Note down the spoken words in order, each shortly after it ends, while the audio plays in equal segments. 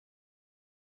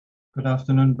Good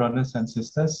afternoon, brothers and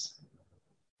sisters.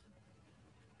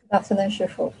 Good afternoon, 师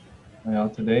傅. How are you all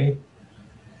today?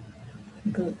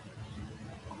 Good.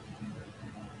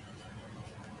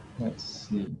 Let's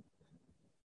see.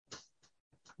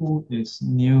 Who is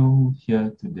new here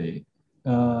today?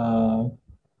 Two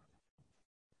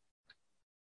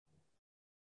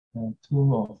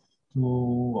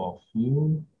of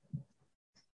you.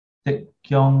 Taek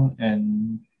Kyung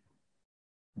and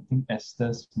I think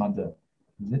Esther's mother.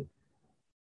 Is it?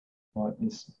 Or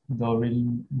is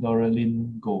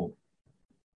Doralyn Go?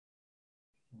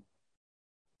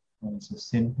 Oh, it's the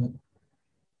same.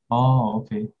 Oh,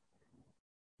 okay.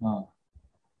 Ah.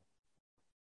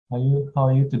 How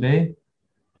are you today?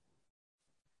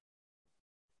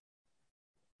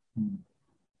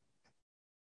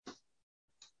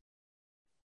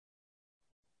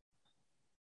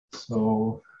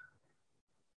 So,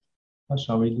 what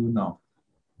shall we do now?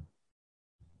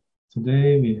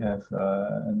 Today we have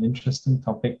an interesting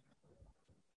topic.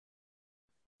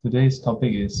 Today's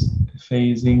topic is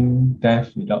facing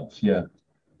death without fear.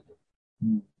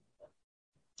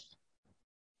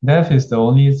 Death is the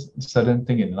only certain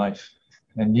thing in life,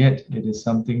 and yet it is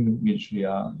something which we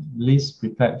are least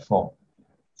prepared for.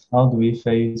 How do we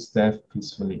face death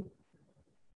peacefully?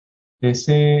 They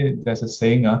say there's a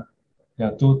saying, there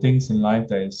are two things in life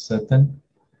that is certain,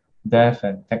 death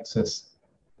and taxes.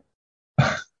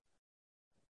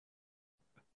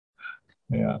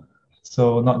 Yeah.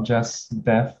 So not just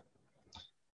death.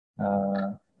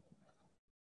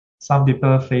 Some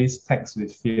people face tax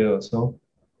with fear also.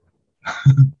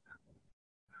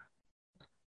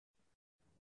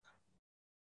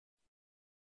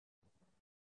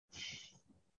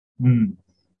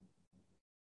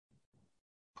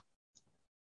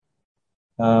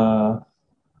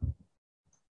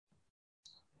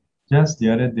 Just the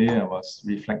other day, I was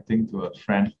reflecting to a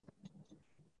friend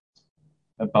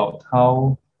about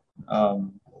how,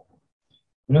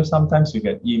 sometimes you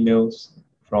get emails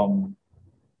from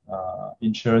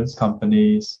insurance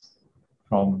companies,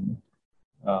 from,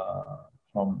 uh,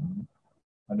 from,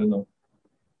 I don't know,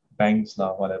 banks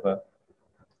or whatever.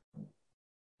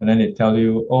 And then they tell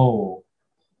you, oh,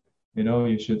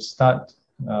 you should start,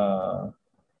 uh,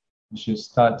 you should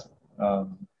start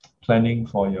planning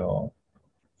for your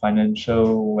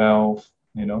financial wealth,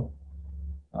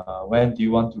 when do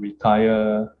you want to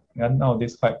retire? And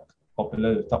nowadays quite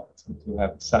popular to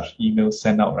have such emails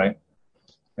sent out, right?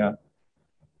 Yeah.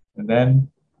 And then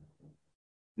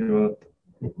you will,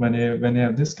 when you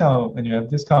have this kind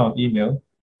of email,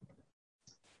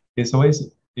 it's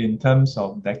always in terms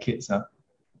of decades.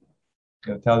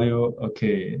 They'll tell you,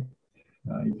 okay,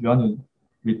 if you want to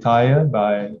retire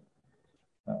by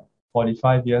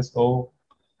 45 years old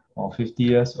or 50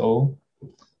 years old,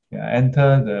 yeah,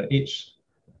 enter the age,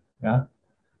 yeah,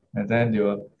 and then they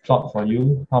will plot for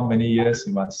you how many years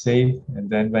you must save and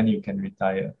then when you can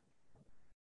retire.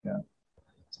 Yeah.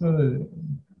 So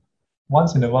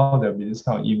once in a while there'll be this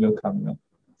kind of email coming up.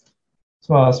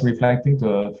 So I was reflecting to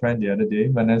a friend the other day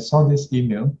when I saw this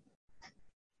email.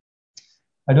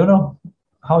 I don't know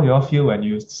how you all feel when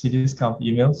you see these kind of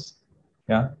emails.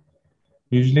 Yeah.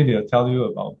 Usually they'll tell you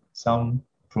about some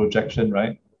projection,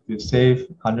 right? You save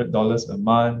 $100 a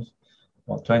month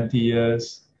for 20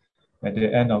 years. At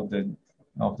the end of the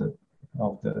of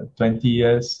the 20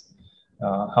 years,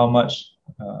 how much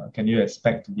can you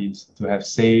expect to have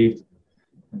saved?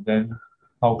 And then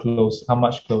how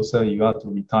much closer you are to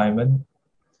retirement?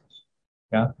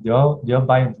 Yeah, do you all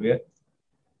buy into it?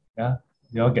 Yeah,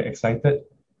 do you all get excited?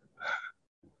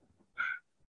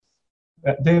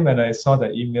 That day when I saw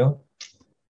the email,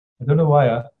 I don't know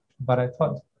why, but I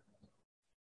thought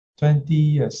 20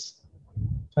 years.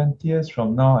 20 years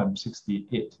from now, I'm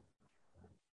 68.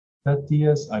 30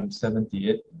 years, I'm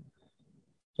 78.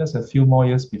 Just a few more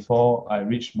years before I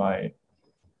reach my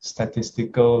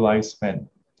statistical lifespan.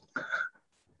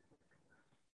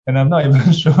 And I'm not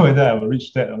even sure whether I will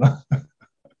reach that or not.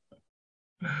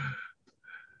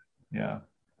 Yeah.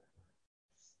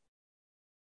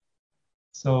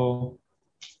 So,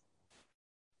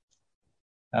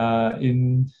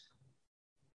 in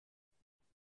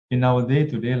our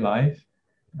day-to-day life,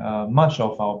 much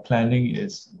of our planning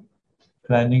is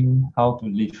planning how to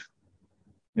live.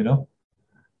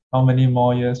 How many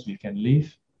more years we can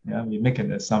live. Yeah, we make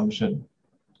an assumption.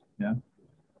 Yeah,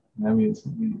 and we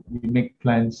make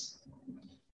plans.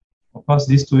 Of course,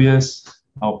 these 2 years,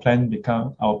 our plans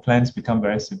become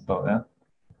very simple. Yeah.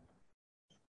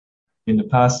 In the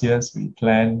past years, we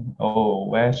plan, oh,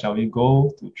 where shall we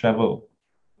go to travel?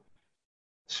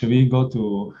 Should we go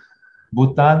to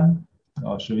Bhutan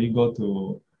or should we go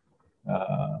to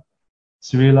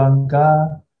Sri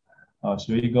Lanka Or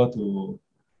should we go to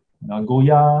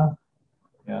Nagoya?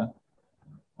 Yeah,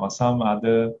 or some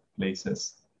other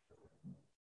places?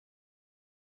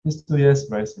 These 2 years,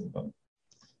 very simple.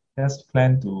 Just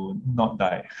plan to not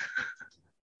die.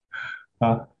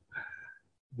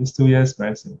 These 2 years,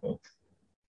 very simple.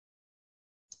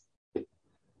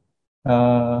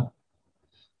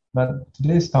 But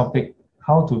today's topic,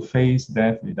 how to face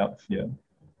death without fear.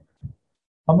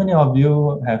 How many of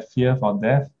you have fear for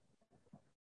death?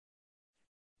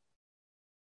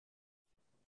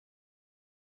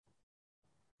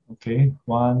 Okay,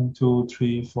 1, 2,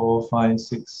 3, 4, 5,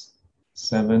 6,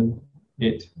 7,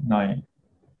 8, 9.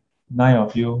 9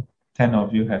 of you, 10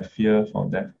 of you have fear for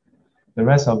death. The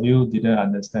rest of you didn't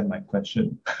understand my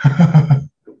question.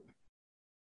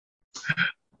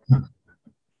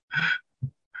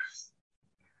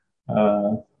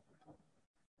 uh,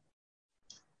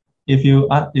 if you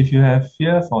have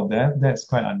fear for death, that's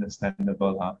quite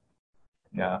understandable, huh?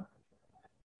 Yeah.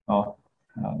 Oh,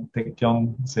 Taek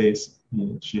Kyung says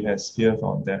she has fear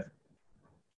for death.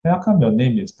 How come your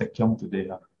name is Taek Kyung today?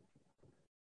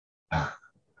 Huh?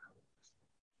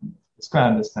 It's quite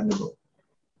understandable.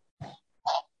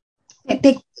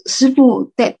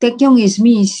 Taekyung is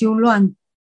me, Siu Luan.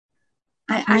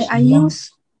 I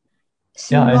use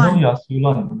Siu Yeah, I know Luan. you are Siu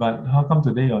Luan, but how come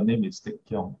today your name is Taek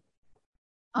Kyung?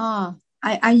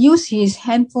 I use his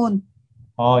handphone.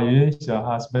 Oh, you use your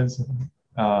husband's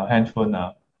handphone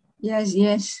now. Yes.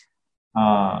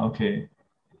 Okay.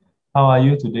 How are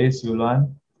you today, Siu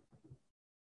Luan?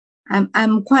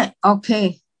 I'm quite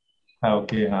okay.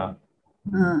 Okay, huh?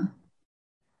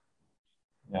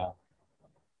 Yeah.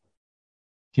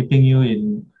 Keeping you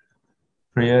in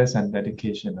prayers and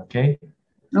dedication, okay?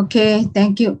 Okay,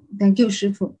 thank you,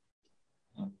 Shifu.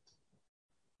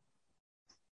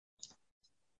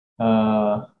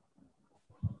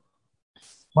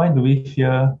 Why do we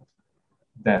fear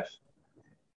death?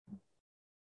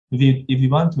 If you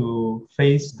want to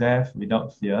face death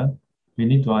without fear, we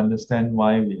need to understand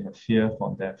why we have fear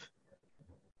for death.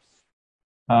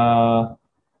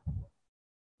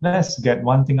 Let's get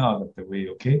one thing out of the way,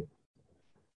 okay?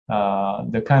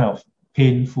 The kind of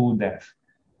painful death,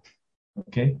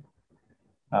 okay?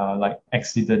 Like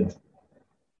accident,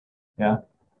 yeah?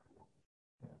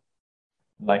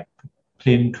 Like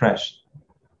plane crash,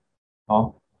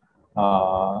 or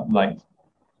like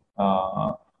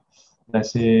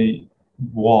let's say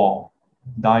war,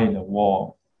 die in a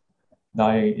war,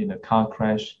 die in a car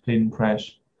crash, plane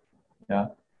crash, yeah.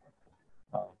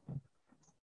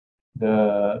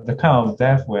 The kind of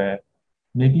death where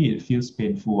maybe it feels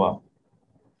painful.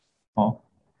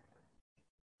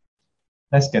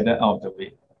 Let's get that out of the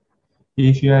way.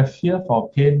 If you have fear for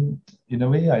pain, in a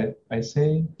way, I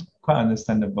say quite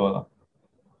understandable.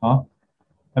 I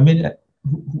mean,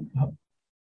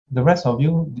 the rest of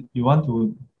you, you want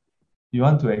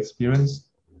to experience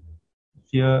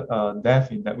fear,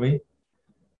 death in that way?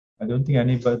 I don't think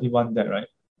anybody want that, right?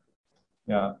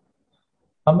 Yeah.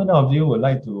 How many of you would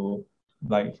like to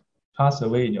pass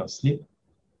away in your sleep?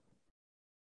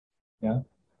 Yeah.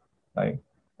 Like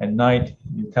at night,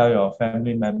 you tell your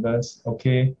family members,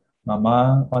 okay,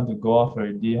 Mama want to go off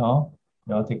already, huh?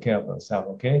 You all take care of yourself,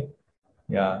 okay?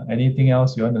 Yeah. Anything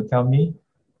else you want to tell me?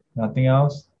 Nothing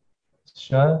else?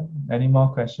 Sure. Any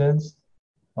more questions?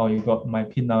 Oh, you got my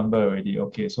PIN number already.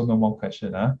 Okay, so no more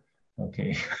question, huh?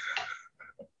 Okay.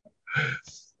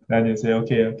 Then you say,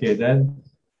 okay, then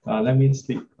let me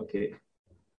sleep. Okay.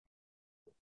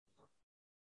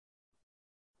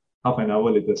 Half an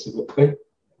hour later, okay.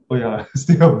 Oh yeah,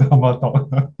 still have Dharma talk.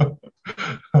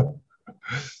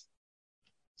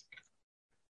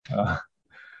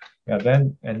 Yeah,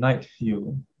 then at night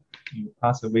you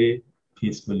pass away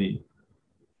peacefully.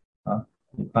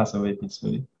 You pass away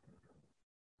peacefully.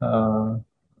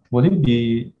 Will you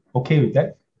be okay with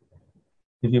that?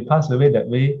 If you pass away that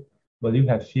way, will you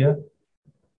have fear?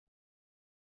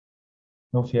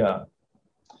 No fear.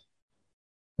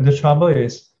 The trouble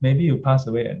is, maybe you pass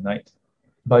away at night,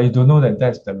 but you don't know that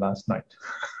that's the last night.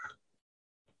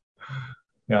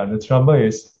 Yeah, the trouble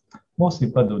is, most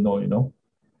people don't know, you know.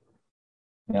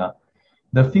 Yeah.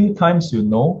 The few times you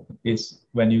know is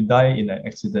when you die in an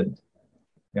accident.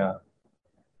 Yeah.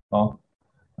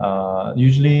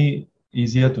 Usually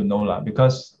easier to know lah,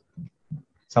 because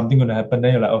something gonna happen,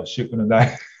 then you're like, oh shit, gonna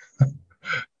die.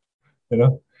 You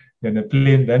know, you're in a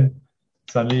plane, then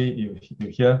suddenly you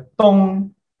hear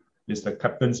tong, it's the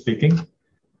captain speaking.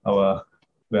 We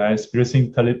are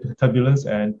experiencing turbulence,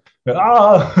 and when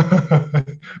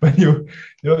you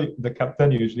know the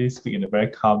captain usually speak in a very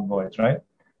calm voice, right?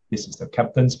 This is the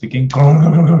captain speaking.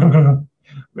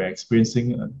 we're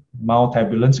experiencing a mild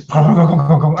turbulence.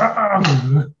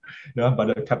 Yeah,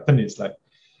 but the captain is like,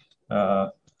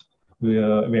 we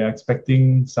are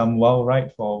expecting some wild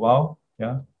ride for a while.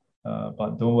 Yeah,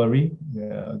 but don't worry,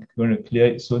 we're going to clear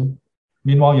it soon.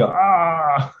 Meanwhile, you're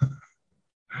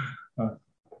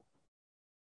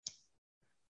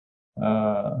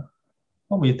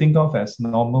what we think of as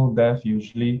normal death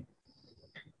usually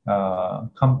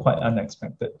come quite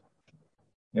unexpected.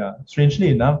 Yeah, strangely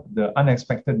enough, the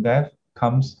unexpected death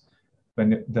comes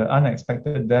when the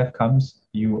unexpected death comes,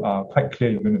 you are quite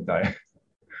clear you're going to die.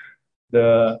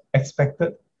 The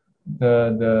expected,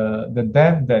 the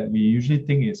death that we usually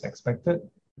think is expected,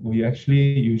 we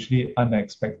actually usually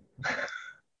unexpected.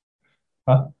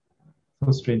 Huh?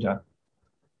 So strange, huh?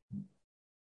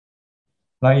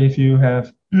 Like if you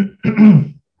have,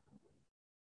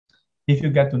 if you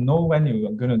get to know when you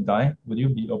are going to die, would you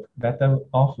be better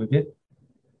off with it?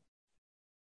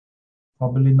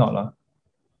 Probably not, lah.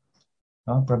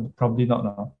 Probably not,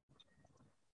 lah.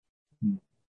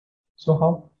 So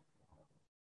how?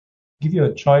 Give you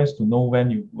a choice to know when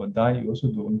you will die, you also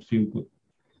don't feel good.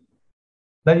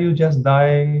 Let you just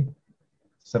die,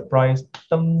 surprise,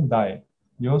 die.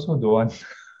 You also don't want.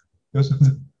 You also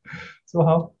don't. So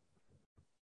how?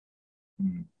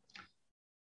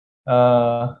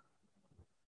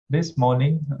 This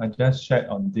morning, I just shared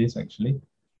on this actually.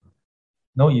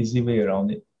 No easy way around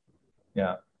it.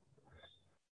 Yeah.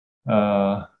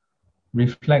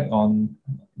 Reflect on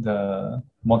the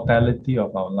mortality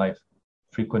of our life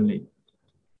frequently.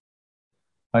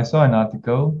 I saw an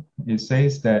article. It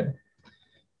says that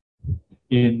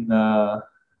in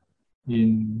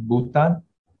Bhutan,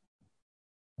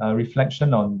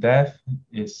 reflection on death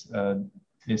is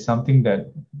something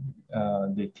that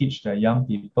they teach the young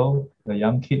people, the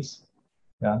young kids.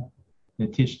 Yeah, they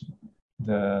teach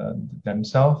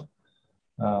themselves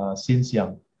since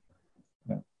young.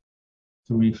 Yeah,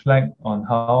 to reflect on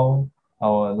how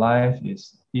our life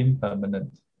is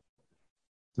impermanent.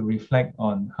 To reflect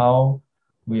on how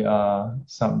we are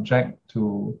subject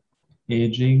to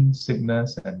aging,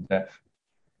 sickness, and death.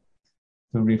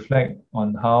 To reflect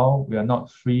on how we are not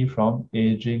free from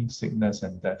aging, sickness,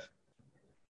 and death.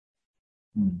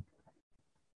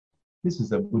 This is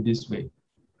the Buddhist way.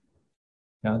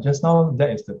 Yeah, just now that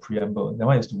is the preamble. That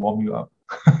one is to warm you up.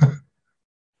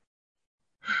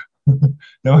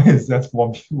 That one is just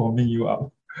warming you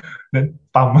up. Then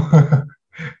bam,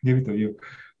 give it to you.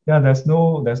 Yeah, there's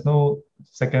no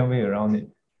second way around it.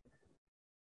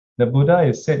 The Buddha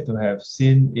is said to have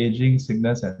seen aging,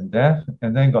 sickness, and death,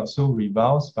 and then got so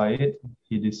repulsed by it,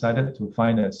 he decided to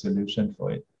find a solution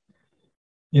for it.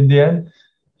 In the end,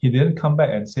 he didn't come back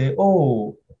and say,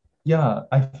 "Oh, yeah,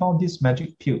 I found this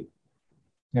magic pill."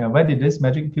 Yeah, where did this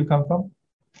magic pill come from?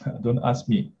 Don't ask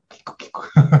me.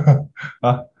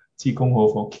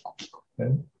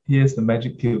 Then here's the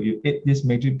magic pill. You ate this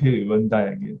magic pill, you won't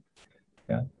die again.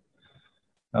 Yeah.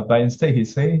 But instead, he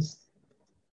says,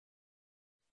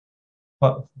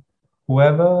 but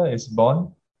whoever is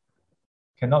born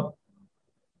cannot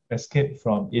escape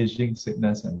from aging,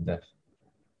 sickness, and death.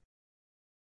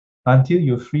 Until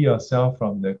you free yourself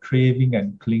from the craving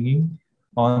and clinging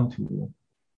onto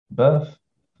birth,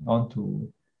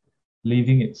 onto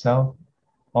living itself,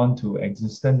 onto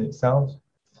existence itself,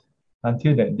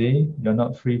 until that day, you're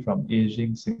not free from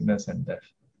aging, sickness, and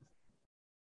death.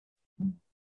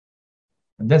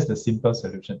 And that's the simple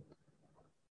solution.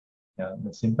 Yeah,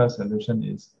 the simple solution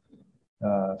is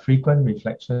frequent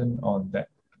reflection on that.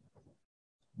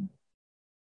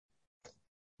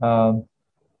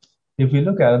 If we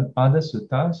look at other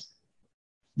suttas,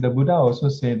 the Buddha also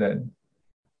say that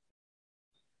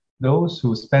those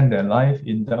who spend their life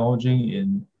indulging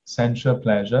in sensual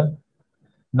pleasure,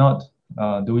 not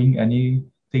doing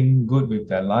anything good with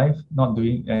their life, not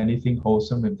doing anything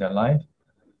wholesome with their life,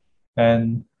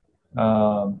 and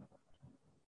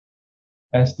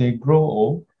as they grow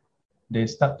old, they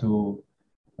start to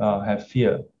have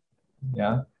fear.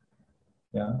 Yeah,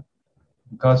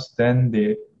 because then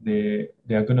they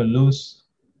are going to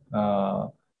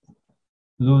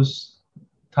lose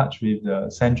touch with the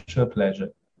sensual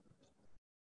pleasure.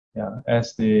 Yeah,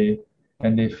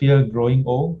 and they fear growing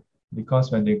old,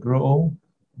 because when they grow old,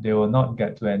 they will not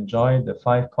get to enjoy the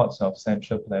 5 chords of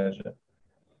sensual pleasure.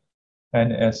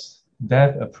 And as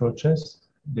death approaches,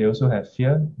 they also have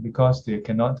fear because they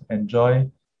cannot enjoy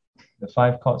the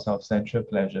 5 chords of sensual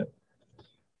pleasure.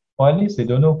 Or at least they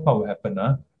don't know what will happen.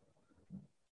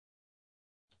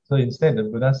 So instead, the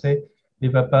Buddha said,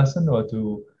 if a person were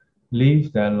to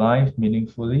live their life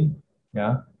meaningfully,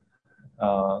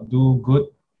 do good,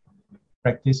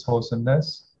 practice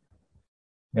wholesomeness,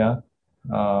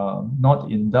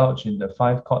 not indulge in the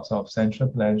five courts of sensual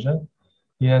pleasure,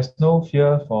 he has no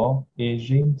fear for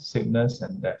aging, sickness,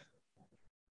 and death.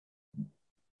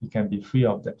 He can be free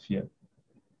of that fear.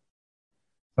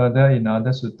 Further, in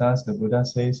other suttas, the Buddha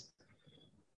says,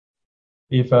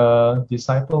 if a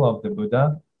disciple of the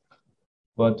Buddha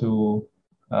were to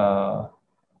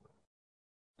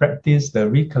practice the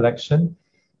recollection,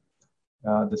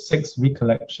 the sixth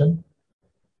recollection,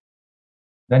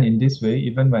 then in this way,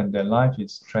 even when their life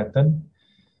is threatened,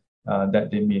 that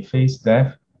they may face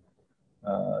death,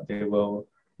 they will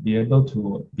be able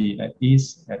to be at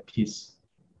ease, at peace.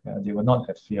 They will not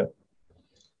have fear.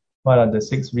 What are the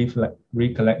six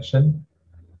recollection?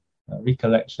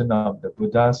 Recollection of the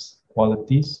Buddha's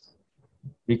qualities,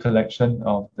 recollection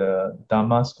of the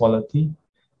Dhamma's quality,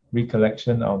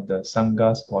 recollection of the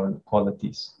Sangha's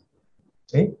qualities.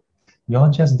 Okay? You all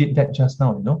just did that just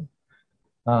now, you know?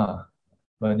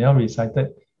 When you all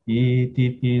recited,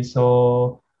 Iti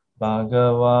piso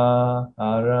Bhagava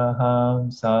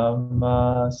Araham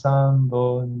Samma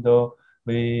Sambuddho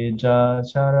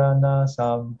Vijacharana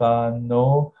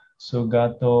Sampanno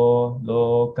Sugato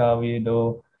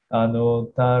Lokavido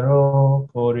Anuttaro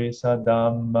Purisa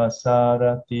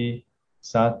Dhammasarati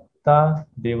Satta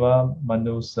Deva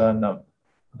Manusanam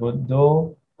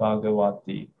Buddho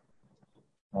Bhagavati.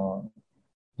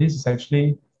 This is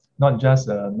actually not just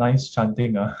a nice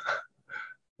chanting.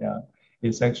 Yeah,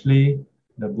 it's actually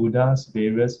the Buddha's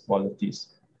various qualities.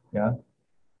 Yeah,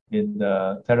 in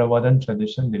the Theravadan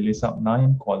tradition, they list out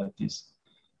 9 qualities.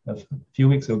 A few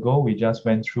weeks ago, we just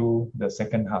went through the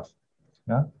second half.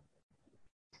 Yeah.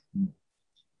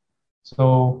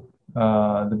 So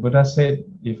the Buddha said,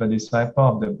 if a disciple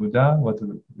of the Buddha were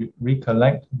to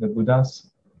recollect the Buddha's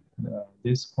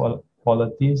these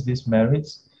qualities, these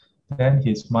merits, then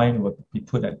his mind would be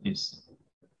put at ease.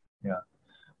 Yeah.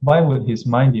 Why would his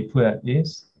mind be put at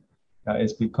ease?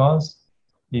 It's because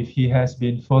if he has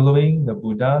been following the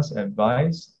Buddha's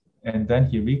advice and then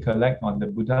he recollect on the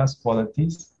Buddha's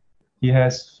qualities, he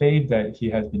has faith that he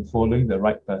has been following the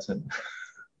right person.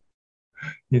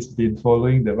 He's been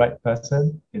following the right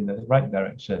person in the right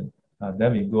direction.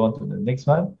 Then we go on to the next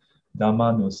one,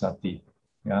 Dhammanusati.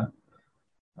 Yeah.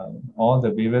 All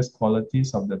the various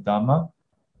qualities of the Dhamma,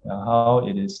 how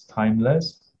it is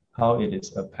timeless, how it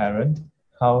is apparent,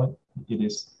 how it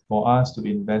is for us to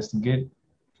investigate,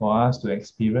 for us to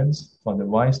experience, for the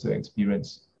wise to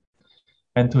experience.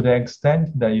 And to the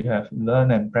extent that you have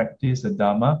learned and practiced the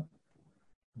Dhamma,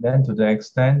 then to the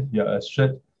extent you are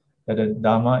assured that the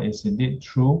Dhamma is indeed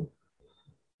true,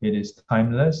 it is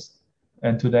timeless,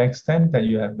 and to the extent that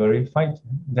you have verified,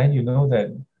 then you know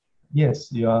that,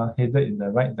 yes, you are headed in the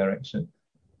right direction.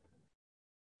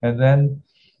 And then,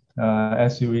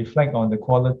 as you reflect on the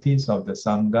qualities of the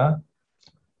Sangha,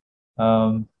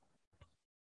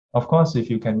 of course, if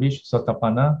you can reach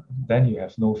Sotapanna, then you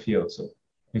have no fear also,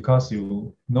 because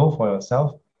you know for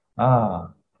yourself,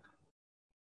 not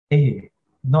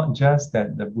just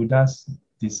that the Buddha's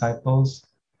disciples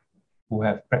who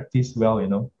have practiced well, you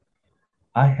know,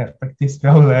 I have practiced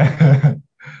well.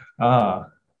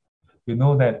 You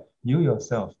know that you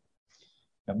yourself,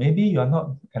 maybe you are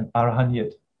not an Arahant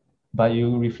yet, but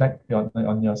you reflect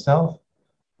on yourself,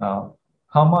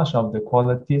 how much of the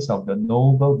qualities of the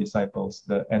noble disciples,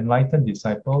 the enlightened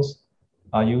disciples,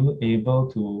 are you able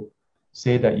to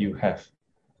say that you have?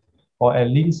 Or at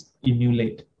least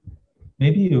emulate.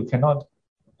 Maybe you cannot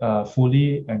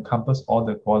fully encompass all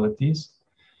the qualities,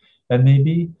 and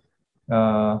maybe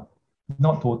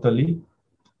not totally,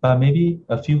 but maybe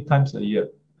a few times a year,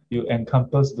 you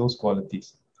encompass those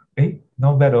qualities.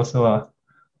 Not bad also.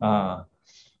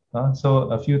 So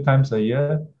a few times a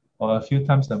year or a few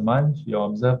times a month, you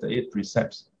observe the 8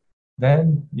 precepts.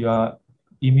 Then you are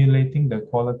emulating the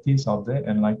qualities of the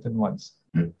enlightened ones.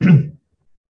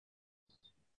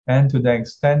 And to the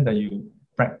extent that you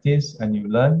practice and you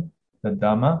learn the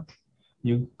Dhamma,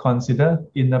 you consider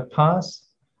in the past,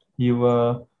 you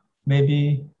were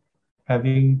maybe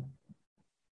having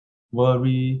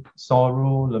worry,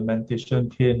 sorrow, lamentation,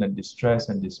 pain, and distress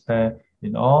and despair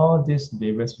in all these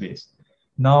various ways.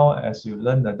 Now, as you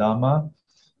learn the Dhamma,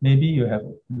 maybe you have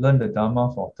learned the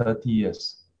Dhamma for 30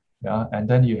 years, yeah, and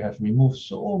then you have removed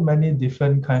so many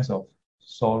different kinds of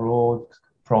sorrow,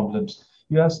 problems.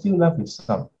 You are still left with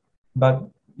some. But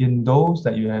in those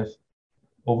that you have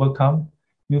overcome,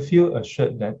 you feel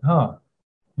assured that,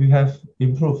 you have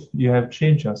improved, you have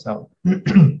changed yourself.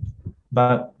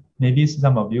 But maybe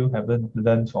some of you haven't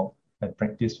learned and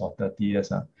practiced for 30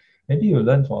 years. Maybe you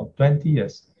learned for 20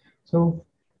 years. So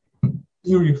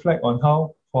you reflect on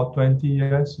how for 20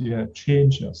 years you have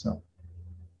changed yourself.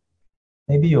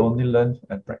 Maybe you only learn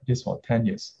and practice for 10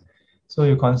 years. So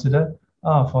you consider,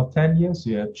 for 10 years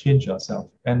you have changed yourself.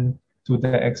 And to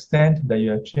the extent that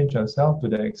you have changed yourself, to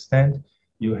the extent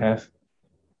you have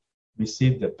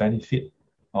received the benefit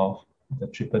of the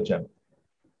triple gem.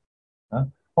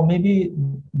 Or maybe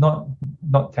not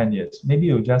 10 years. Maybe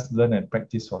you just learn and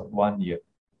practice for 1 year,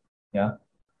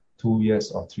 2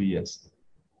 years or 3 years.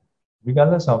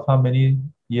 Regardless of how many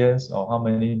years or how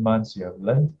many months you have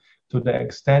learned, to the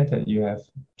extent that you have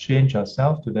changed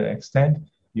yourself, to the extent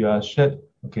you are assured,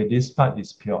 okay, this part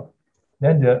is pure.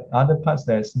 Then the other parts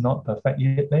that is not perfect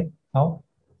yet, how?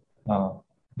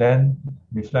 Then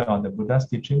reflect on the Buddha's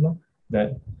teaching,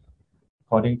 that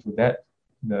according to that,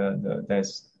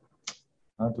 there's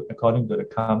according to the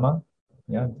karma,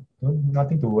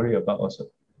 nothing to worry about also.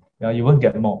 You won't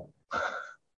get more.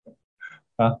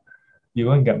 You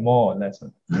won't get more or less.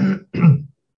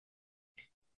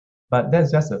 But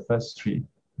that's just the first three.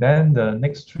 Then the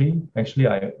next three, actually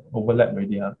I overlap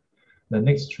already. The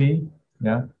next three,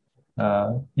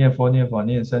 念佛、念法、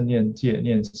念僧、念戒、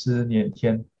念思、念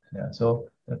天. So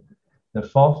the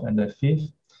fourth and the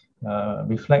fifth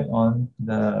reflect on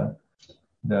the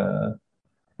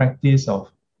practice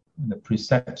of the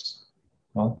precepts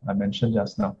I mentioned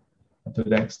just now. To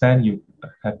the extent you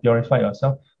have purified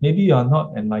yourself, maybe you are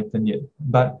not enlightened yet,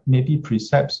 but maybe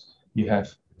precepts you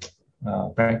have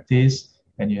practiced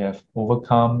and you have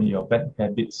overcome your bad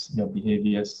habits, your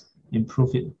behaviors,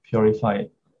 improve it, purify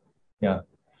it.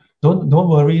 Don't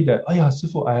worry that,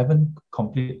 Sifu, I haven't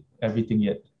completed everything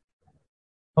yet.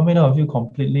 How many of you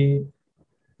completely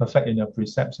perfect in your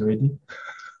precepts already?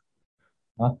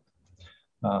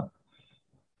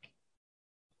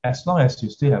 As long as you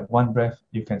still have one breath,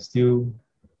 you can still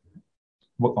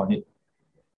work on it.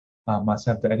 Must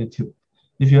have the attitude.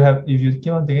 If you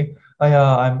keep on thinking, I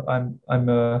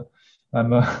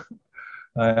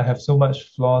have so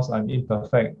much flaws, I'm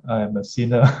imperfect, I am a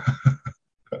sinner,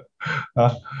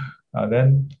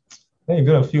 then you're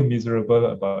gonna feel miserable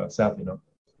about yourself,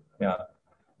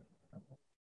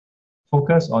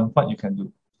 Focus on what you can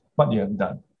do, what you have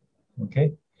done.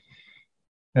 Okay.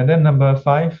 And then number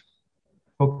 5,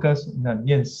 focus on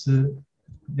念施.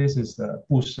 This is the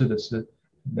布施的施,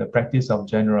 the practice of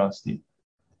generosity.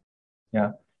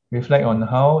 Reflect on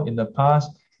how in the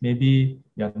past maybe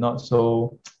you're not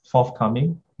so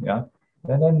forthcoming. And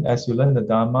then as you learn the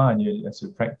Dharma and as you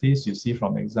practice, you see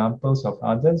from examples of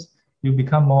others, you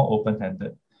become more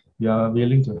open-handed. You are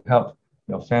willing to help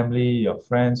your family, your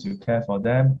friends, you care for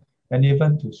them, and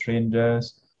even to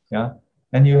strangers.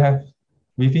 And you have,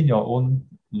 within your own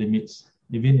limits,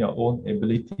 within your own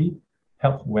ability,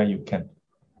 help where you can.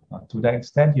 To the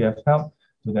extent you have helped,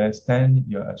 to the extent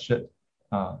you're assured,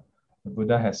 the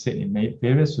Buddha has said in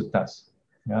various suttas,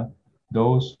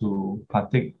 those who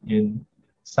partake in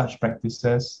such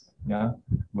practices,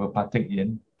 will partake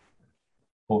in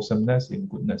wholesomeness, in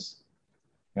goodness.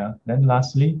 Then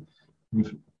lastly,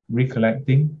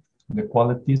 recollecting the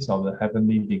qualities of the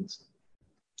heavenly beings.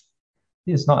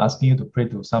 This is not asking you to pray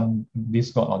to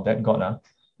this god or that god.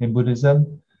 In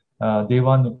Buddhism,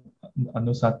 Deva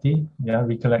Anusati,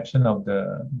 recollection of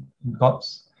the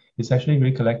gods, is actually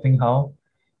recollecting how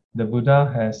the Buddha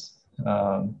has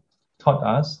taught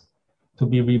us to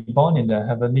be reborn in the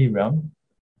heavenly realm.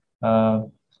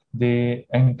 They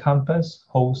encompass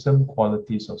wholesome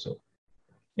qualities also.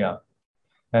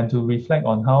 And to reflect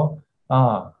on how,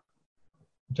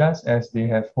 just as they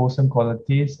have wholesome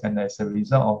qualities, and as a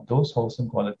result of those wholesome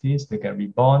qualities, they get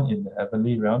reborn in the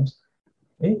heavenly realms.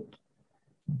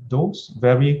 Those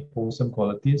very wholesome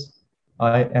qualities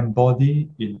I embody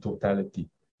in totality.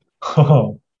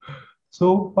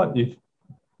 So what if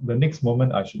the next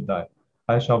moment I should die?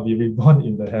 I shall be reborn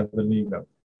in the heavenly realm.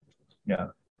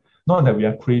 Not that we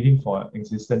are craving for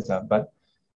existence, but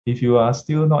if you are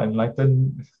still not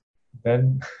enlightened,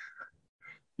 then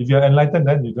if you're enlightened,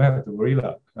 then you don't have to worry.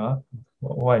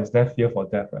 Why is there fear for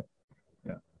death, right?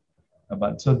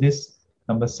 But so this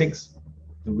number 6,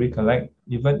 to recollect,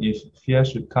 even if fear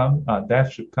should come,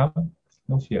 death should come,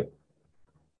 no fear.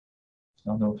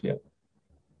 No fear.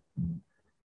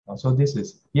 So this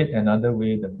is yet another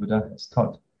way the Buddha has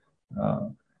taught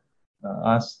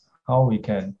us how we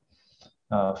can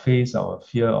face our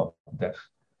fear of death.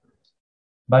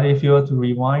 But if you were to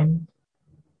rewind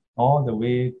all the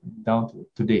way down to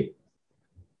today,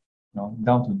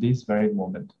 down to this very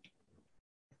moment,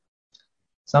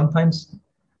 sometimes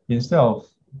instead of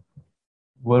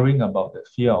worrying about the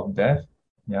fear of death,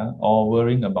 or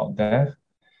worrying about death,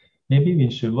 maybe we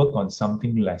should work on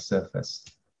something lesser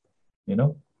first.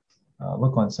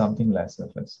 Work on something lesser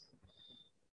first.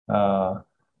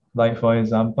 Like for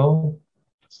example,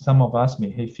 some of us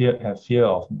may have fear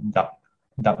of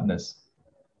darkness.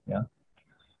 Yeah.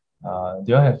 Do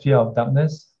you have fear of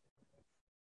darkness?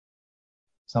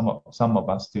 Some of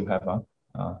us still have.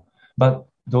 But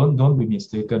don't be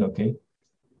mistaken, okay?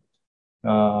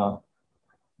 Do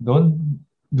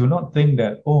not think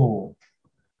that, oh,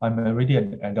 I'm already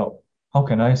an adult. How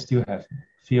can I still have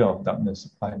fear of darkness?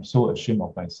 I'm so ashamed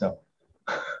of myself.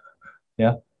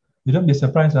 Yeah. You don't be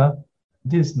surprised,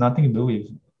 this is nothing to do with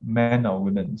men or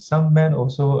women. Some men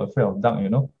also afraid of dark,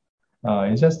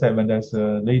 It's just that when there's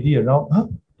a lady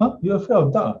around, you're afraid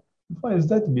of dark. Why is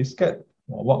that to be scared?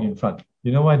 Walk in front.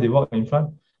 You know why they walk in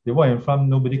front? They walk in front,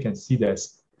 nobody can see their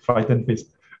frightened face.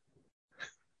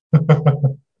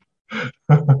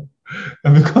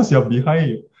 And because you're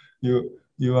behind,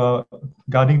 you are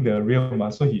guarding the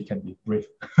real, so he can be brave.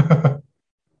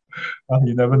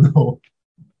 You never know.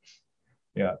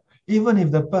 Yeah. Even if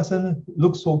the person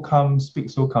looks so calm,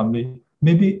 speaks so calmly,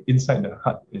 maybe inside the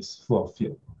heart is full of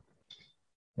fear.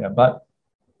 Yeah, but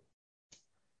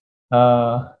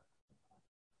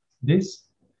this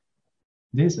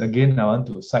again, I want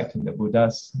to cite the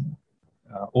Buddha's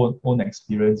own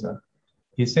experience.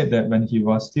 He said that when he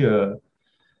was still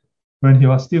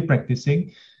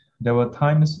practicing, there were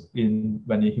times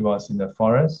when he was in the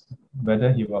forest,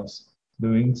 whether he was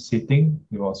doing sitting,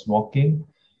 he was walking,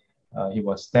 he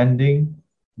was standing,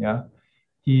 yeah,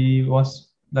 he was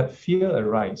that fear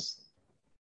arise.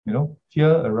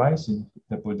 Fear arise in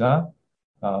the Buddha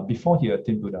before he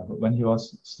attained Buddha. But when he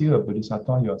was still a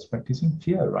Bodhisattva, he was practicing,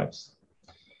 fear arise.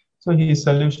 So his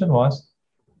solution was,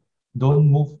 don't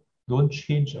move, don't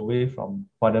change away from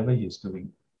whatever he's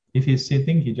doing. If he's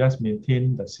sitting, he just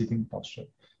maintain the sitting posture.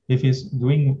 If he's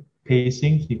doing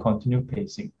pacing, he continue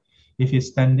pacing. If he's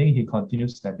standing, he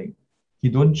continues standing. He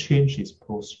don't change his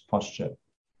posture.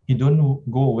 He don't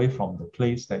go away from the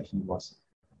place that he was,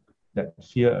 that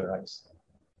fear arises.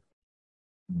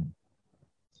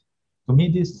 To me,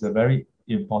 this is a very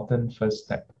important first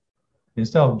step.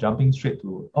 Instead of jumping straight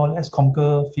to, let's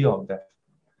conquer fear of death.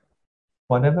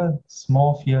 Whatever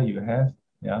small fear you have,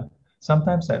 yeah.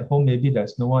 Sometimes at home, maybe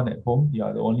there's no one at home. You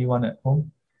are the only one at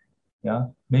home. Yeah.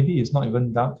 Maybe it's not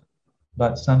even dark,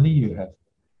 but suddenly you have,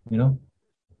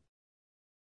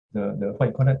 the what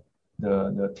you call it,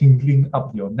 the tingling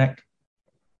up your neck.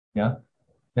 Yeah.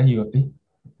 Then you go,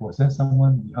 was there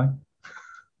someone behind?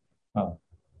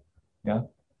 Yeah.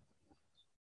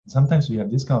 Sometimes we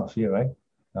have this kind of fear, right?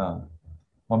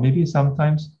 Or maybe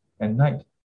sometimes at night,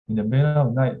 in the middle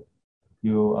of the night,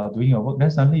 you are doing your work,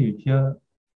 then suddenly you hear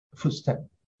footstep.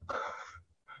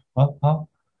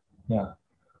 Yeah.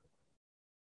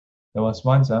 There was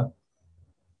once, I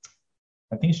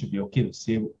think it should be okay to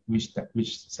say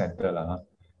which center,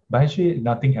 but actually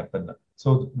nothing happened,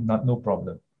 so no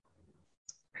problem.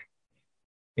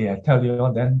 I tell you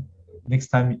all, then next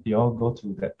time you all go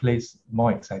to that place,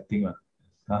 more exciting.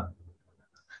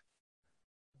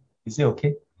 Is it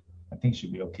okay? I think it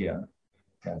should be okay.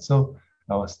 Yeah, so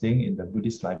I was staying in the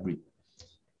Buddhist library.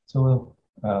 So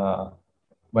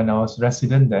when I was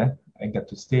resident there, I got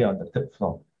to stay on the 3rd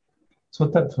floor. So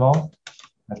 3rd floor,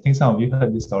 I think some of you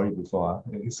heard this story before.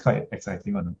 It's quite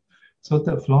exciting one. So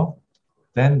 3rd floor,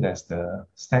 then there's the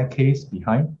staircase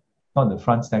behind, not the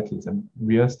front staircase, the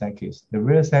rear staircase. The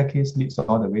rear staircase leads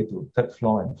all the way to 3rd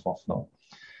floor and 4th floor.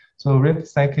 So rear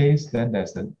staircase, then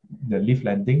there's the lift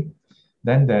landing.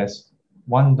 Then there's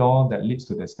one door that leads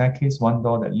to the staircase, one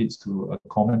door that leads to a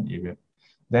common area.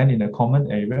 Then in the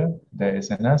common area, there is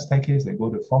another staircase that go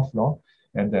to 4th floor,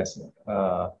 and there's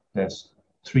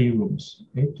 3 rooms.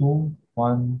 Okay, two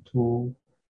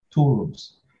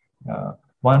rooms.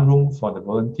 One room for the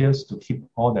volunteers to keep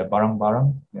all their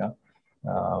barang-barang,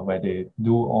 where they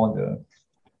do all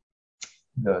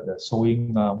the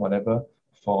sewing, whatever,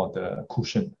 for the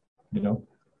cushion,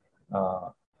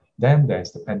 Then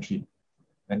there's the pantry,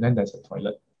 and then there's a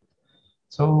toilet.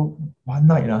 So one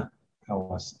night, I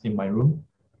was in my room,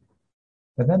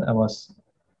 and then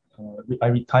I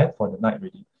retired for the night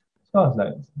already. So I was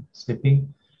like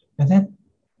sleeping, and then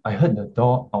I heard the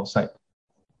door outside.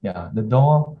 Yeah, the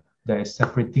door that is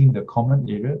separating the common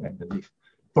area and the lift.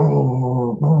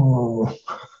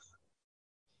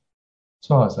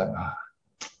 So I was like,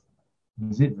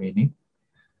 is it raining?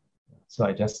 So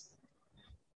I just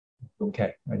don't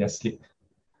care. I just sleep.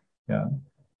 Yeah,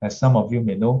 as some of you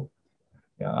may know,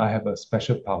 I have a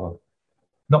special power,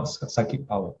 not psychic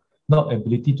power, not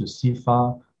ability to see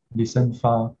far, listen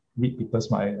far, read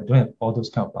people's mind. I don't have all those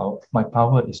kind of power. My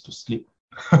power is to sleep.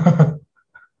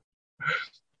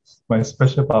 My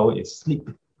special power is sleep.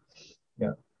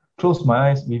 Yeah, close my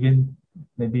eyes within,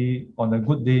 maybe on a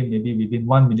good day, maybe within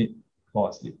 1 minute, fall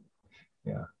asleep.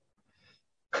 Yeah.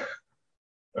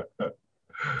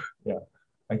 Yeah,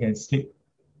 I can sleep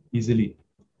easily.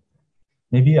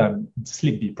 Maybe I'm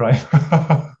sleep deprived,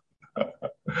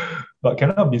 but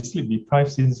cannot be sleep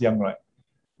deprived since young, right?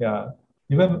 Yeah,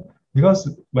 even because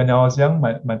when I was young,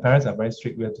 my parents are very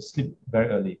strict. We have to sleep very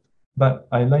early. But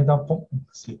I lie down, boom,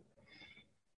 sleep.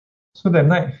 So that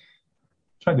night,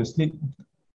 tried to sleep.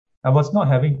 I was not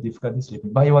having difficulty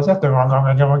sleeping, but it was just you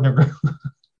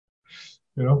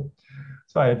know.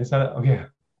 So I decided, okay,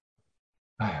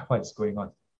 what is going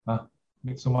on?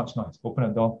 Make so much noise. Open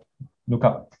the door, look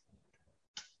up,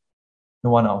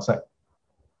 no one outside.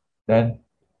 Then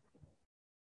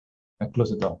I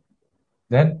close the door.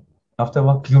 Then after a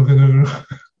while,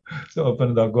 so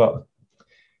open the door, go out.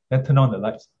 Then turn on the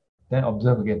lights. Then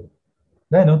observe again.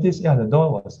 Then I noticed, yeah, the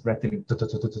door was rattling.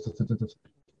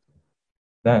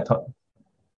 Then I thought,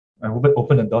 I would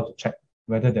open the door to check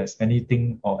whether there's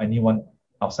anything or anyone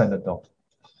outside the door.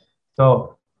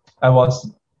 So I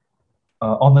was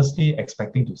honestly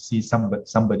expecting to see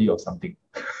somebody or something.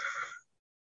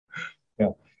 Yeah.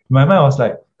 In my mind, I was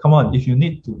like, come on, if you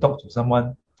need to talk to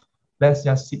someone, let's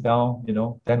just sit down,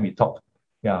 then we talk.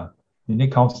 Yeah. You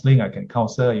need counseling, I can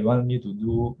counsel. You want me to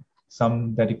do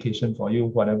some dedication for you,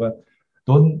 whatever.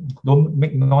 Don't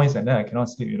make noise and then I cannot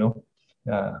sleep.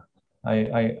 Yeah.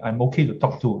 I'm okay to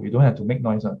talk to. You don't have to make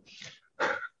noise. So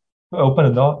I open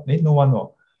the door, no one.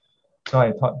 So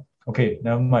I thought, okay,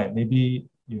 never mind. Maybe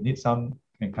you need some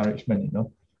encouragement.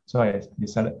 So I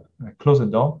decided I close the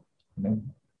door and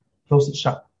then close it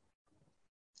shut.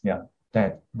 Yeah.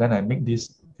 Then I make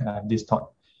this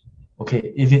thought.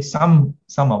 Okay, if it's some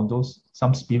of those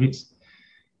some spirits,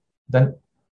 then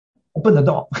open the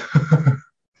door.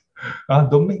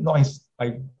 Don't make noise.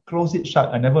 I close it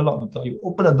shut. I never lock the door. You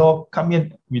open the door, come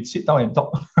in, we sit down and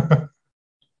talk.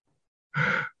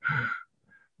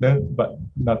 But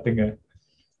nothing.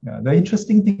 The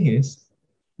interesting thing is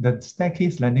the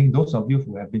staircase landing. Those of you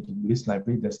who have been to this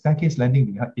library, the staircase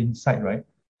landing inside, right?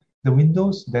 The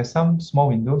windows, there's some small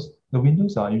windows. The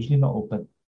windows are usually not open.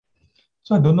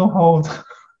 So I don't know how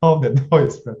the door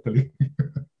is rattling.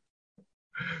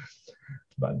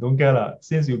 But don't care lah.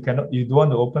 Since you don't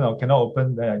want to open or cannot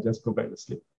open, then I just go back to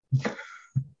sleep.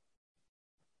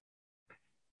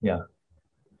 Yeah.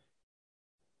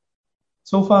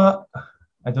 So far,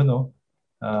 I don't know.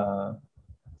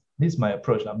 This is my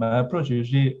approach. My approach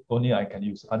usually only I can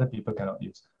use. Other people cannot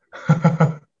use.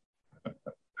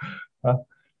 But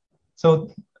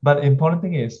the important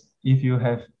thing is, if you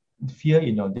have fear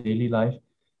in your daily life,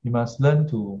 you must learn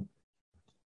to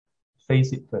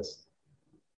face it first.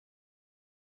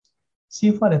 See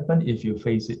what happens if you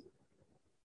face it.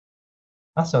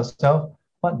 Ask yourself,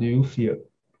 what do you fear?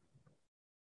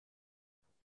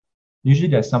 Usually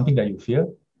there's something that you fear,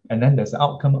 and then there's the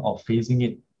outcome of facing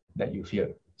it that you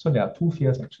fear. So there are two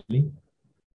fears actually.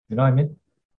 You know what I mean?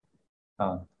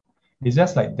 It's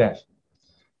just like death.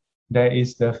 There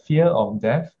is the fear of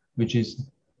death, which is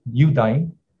you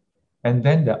dying, and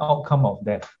then the outcome of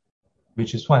death,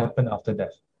 which is what happened after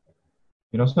death.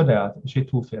 So there are actually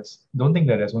two fears. Don't think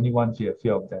that there's only one fear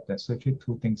of death. There's actually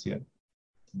two things here.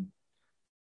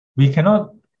 We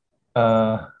cannot,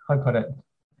 how do you call that?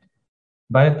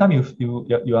 By the time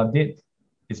you are dead,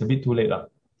 it's a bit too late.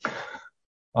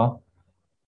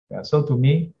 Yeah, so to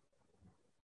me,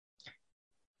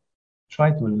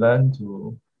 try to learn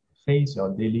to face your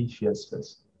daily fears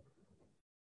first.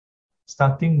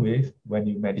 Starting with when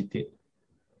you meditate.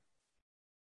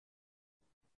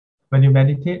 When you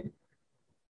meditate,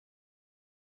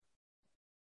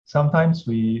 sometimes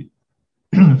we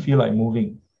feel like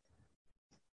moving.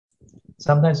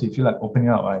 Sometimes we feel like opening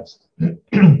our eyes. Do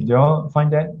you all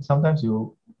find that? Sometimes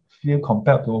you feel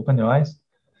compelled to open your eyes.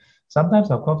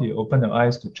 Sometimes, of course, you open your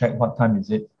eyes to check what time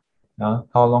is it,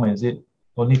 how long is it,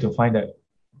 only to find that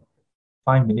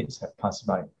 5 minutes have passed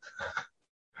by.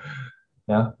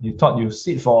 Yeah, you thought you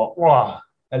sit for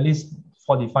at least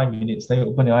 45 minutes, then you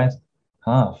open your eyes,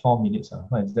 4 minutes.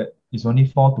 What is that? It's only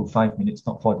 4 to 5 minutes,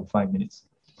 not 4 to 5 minutes.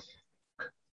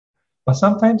 But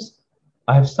sometimes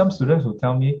I have some students who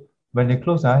tell me when they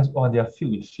close their eyes, they are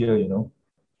filled with fear,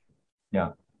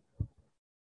 Yeah.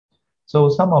 So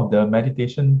some of the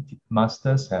meditation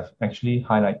masters have actually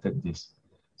highlighted this.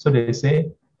 So they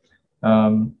say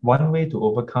one way to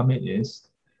overcome it is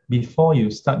before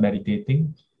you start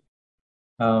meditating,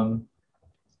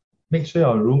 make sure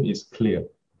your room is clear.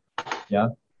 Yeah,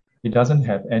 it doesn't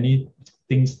have any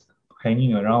things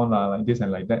hanging around like this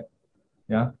and like that.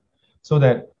 Yeah, so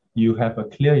that you have a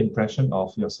clear impression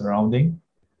of your surrounding,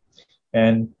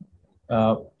 and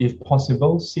if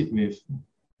possible, sit with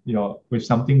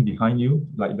something behind you,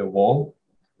 like the wall.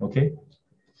 Okay,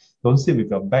 don't sit with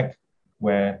your back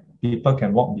where people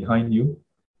can walk behind you,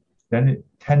 then it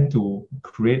tend to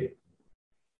create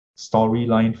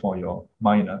storyline for your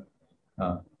mind.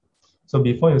 So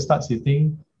before you start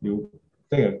sitting, you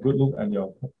take a good look at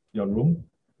your room.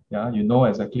 Yeah, you know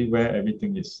exactly where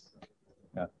everything is.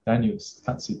 Yeah, then you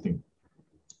start sitting.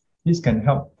 This can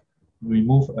help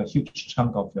remove a huge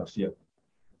chunk of your fear.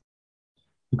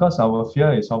 Because our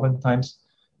fear is oftentimes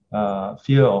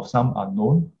fear of some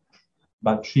unknown,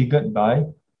 but triggered by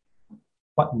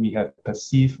what we have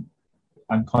perceived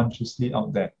unconsciously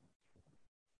out there.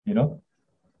 You know?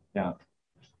 Yeah.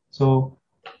 So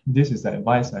this is the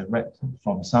advice I read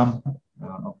from some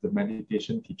of the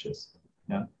meditation teachers.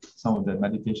 Yeah. Some of the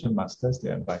meditation masters,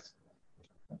 their advice.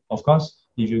 Of course,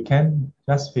 if you can,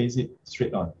 just face it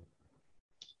straight on.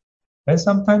 And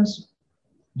sometimes,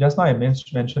 just now I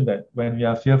mentioned that when we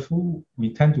are fearful,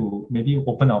 we tend to maybe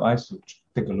open our eyes to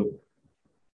take a look.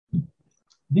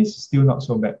 This is still not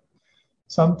so bad.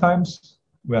 Sometimes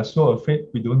we are so afraid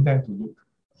we don't dare to look.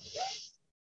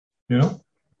 You know?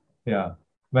 Yeah.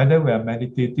 Whether we are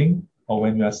meditating or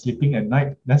when we are sleeping at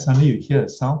night, then suddenly you hear a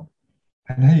sound,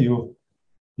 and then you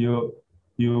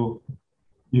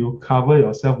cover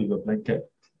yourself with a blanket.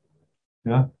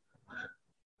 Yeah.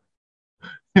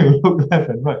 You look left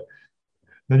and right.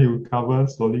 Then you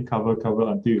slowly cover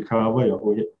until you cover your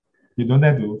whole head. You don't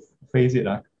have to face it.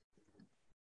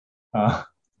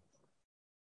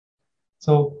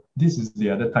 So this is the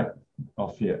other type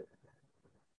of fear.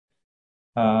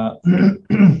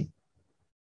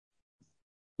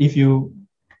 If you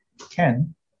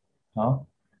can,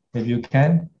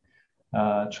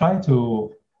 try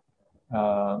to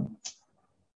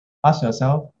ask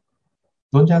yourself,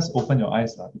 don't just open your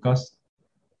eyes, because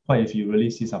what if you really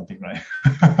see something, right?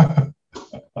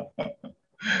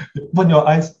 Open your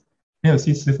eyes, then you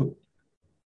see seafood.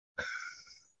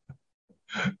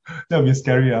 That would be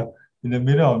scary. In the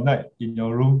middle of night, in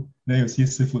your room, then you see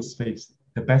seafood's face.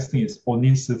 The best thing is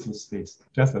only seafood's face,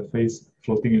 just a face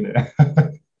floating in there.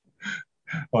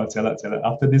 Oh, jialat.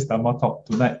 After this Dharma talk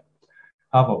tonight,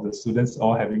 half of the students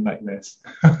all having nightmares.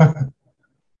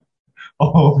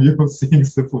 All of you seeing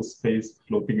seafood's face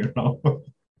floating around.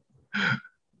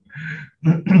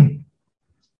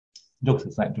 Jokes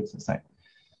aside.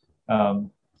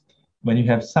 When you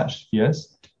have such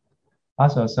fears,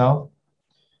 ask yourself,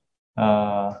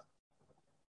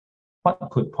 what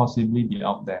could possibly be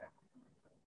out there?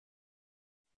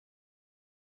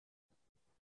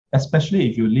 Especially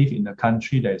if you live in a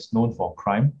country that is known for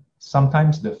crime,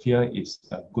 sometimes the fear is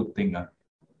a good thing.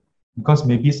 Because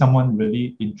maybe someone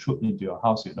really intrude into your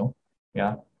house,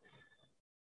 Yeah.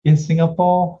 In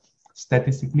Singapore,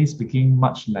 statistically speaking,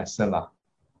 much lesser.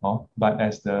 But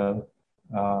as the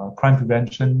crime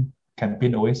prevention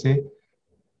campaign always say,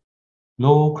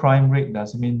 low crime rate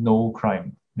doesn't mean no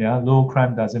crime. Yeah, low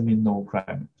crime doesn't mean no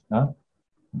crime.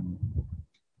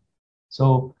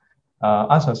 So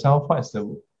ask yourself,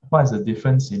 what is the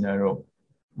different scenario?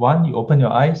 One, you open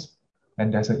your eyes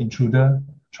and there's an intruder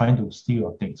trying to steal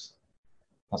your things.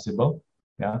 Possible,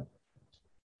 yeah.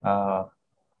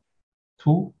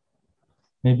 Two,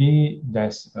 maybe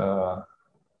there's an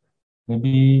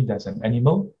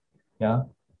animal, yeah.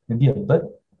 Maybe a bird,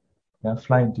 yeah,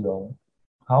 fly into your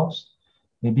house.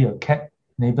 Maybe a cat,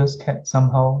 neighbor's cat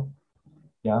somehow,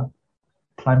 yeah,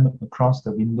 climb across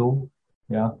the window,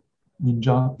 yeah,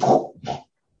 ninja.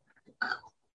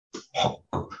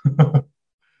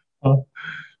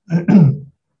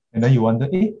 And then you wonder,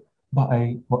 but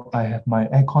I have my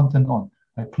aircon turned on.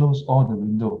 I close all the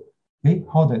window.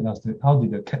 How did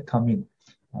the cat come in?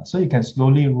 So you can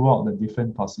slowly rule out the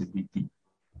different possibility.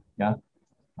 Yeah.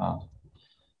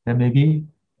 Then maybe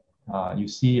you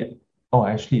see,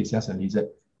 actually it's just a lizard.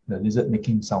 The lizard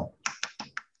making sound.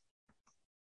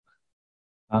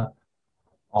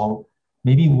 Or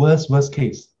maybe worst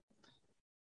case.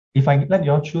 If I let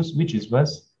you all choose which is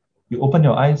worse, you open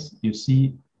your eyes, you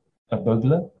see a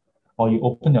burglar, or you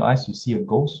open your eyes, you see a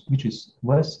ghost, which is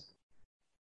worse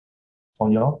for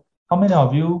you all? How many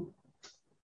of you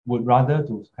would rather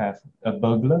to have a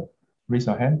burglar? Raise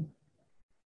your hand.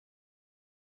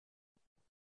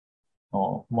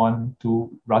 Or 1,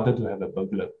 2, rather to have a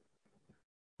burglar.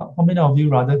 How many of you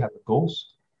rather have a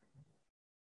ghost?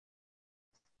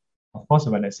 Of course,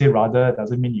 when I say rather, it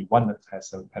doesn't mean you want to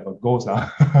have a ghost.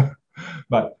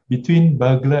 But between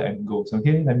burglar and ghost,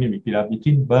 okay? Let me repeat that.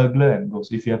 Between burglar and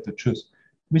ghost, if you have to choose,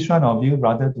 which one of you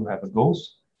rather to have a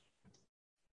ghost?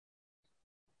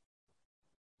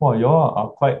 Well, you all are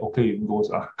quite okay with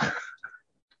ghosts.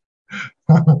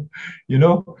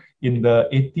 In the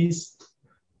 80s,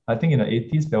 I think in the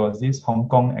 80s, there was this Hong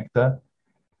Kong actor.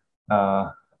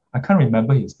 I can't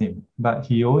remember his name, but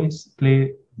he always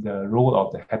played the role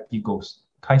of the happy ghost,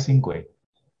 开心鬼,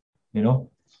 you know.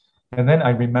 And then I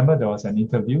remember there was an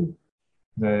interview.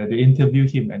 They interviewed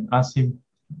him and asked him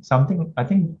something. I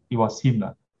think it was him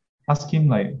asked him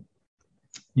like,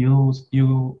 you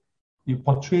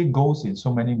portray ghosts in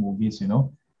so many movies, you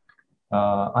know.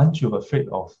 Aren't you afraid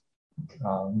of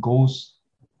ghosts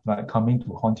like coming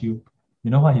to haunt you?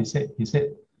 You know what he said? He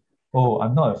said, "Oh,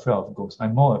 I'm not afraid of ghosts.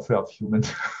 I'm more afraid of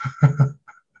humans."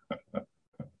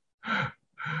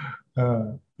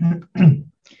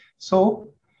 So,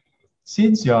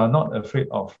 since you are not afraid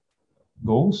of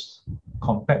ghosts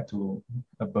compared to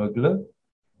a burglar,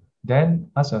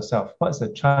 then ask yourself, what's the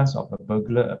chance of a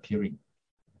burglar appearing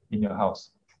in your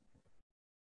house?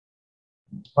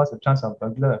 What's the chance of a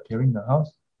burglar appearing in the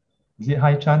house? Is it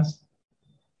high chance?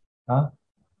 Huh?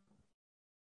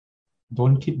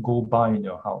 Don't keep gold bar in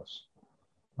your house.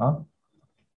 Huh?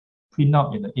 Print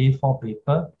out in the A4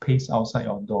 paper, paste outside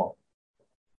your door.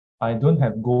 I don't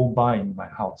have gold bar in my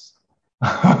house.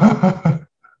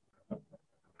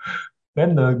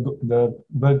 Then the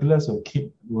burglars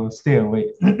will stay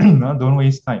away. Don't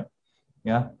waste time.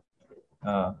 Yeah.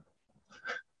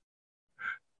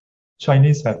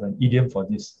 Chinese have an idiom for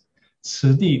this.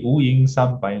 此地无银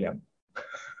300两.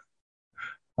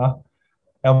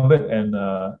 Albert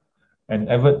and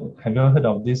Everett, have you ever heard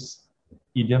of this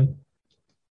idiom?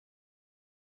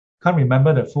 Can't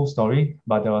remember the full story,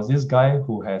 but there was this guy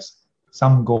who has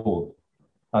some gold.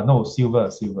 No,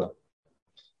 silver.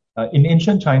 In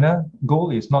ancient China,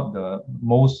 gold is not the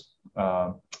most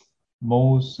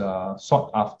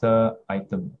sought after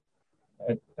item.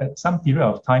 At some period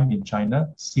of time in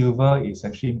China, silver is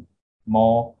actually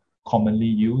more commonly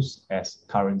used as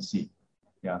currency.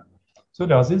 Yeah. So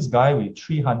there was this guy with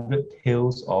 300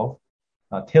 taels of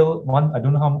tail. One, I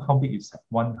don't know how big is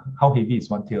one, how heavy is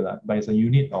one tail, but it's a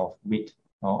unit of weight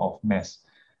or of mass.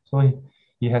 So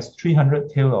he has 300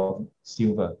 tael of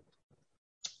silver.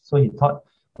 So he thought,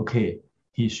 okay,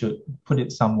 he should put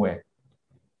it somewhere.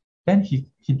 Then he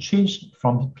changed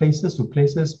from places to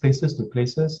places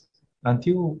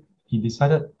until he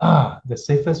decided, the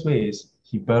safest way is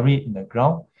he buried in the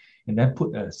ground and then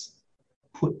put a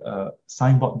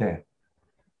signboard there.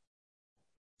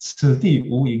 此地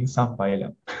无银300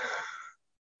两.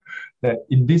 That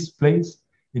in this place,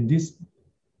 in this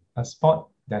spot,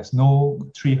 there's no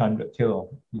 300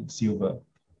 tael of silver.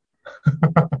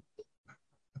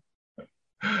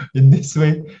 In this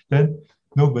way, then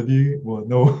nobody will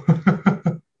know.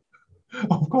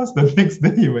 Of course, the next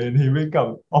day when he wake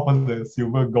up, all the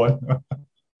silver gone.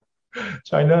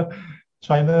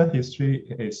 China history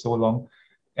is so long.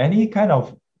 Any kind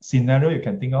of scenario you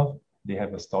can think of, they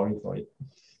have a story for it.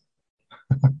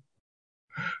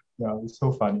 Yeah, it's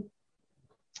so funny.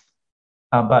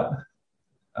 But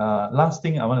last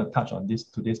thing I want to touch on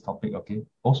today's topic, okay?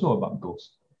 Also about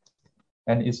ghosts.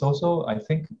 And it's also, I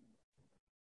think,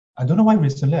 I don't know why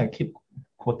recently I keep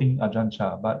quoting Ajahn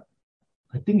Chah, but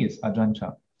I think it's Ajahn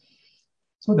Chah.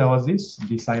 So there was this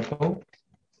disciple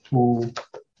who,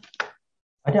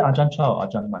 either Ajahn Chah or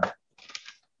Ajahn Man,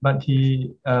 but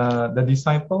the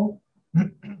disciple,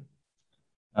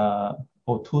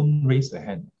 Otun raised a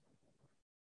hand.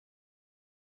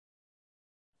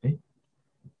 Okay.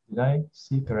 Did I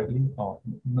see correctly? Or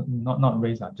not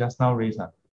raised, just now raised.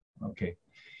 Okay.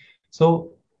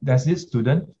 So there's this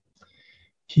student,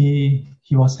 he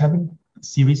was having a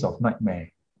series of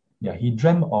nightmares. Yeah, he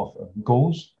dreamt of a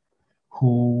ghost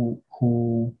who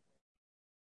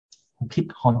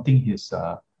keep haunting his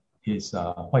what you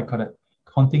call it?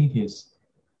 Haunting his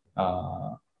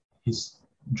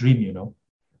dream, you know.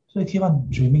 So he kept on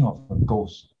dreaming of a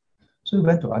ghost. So he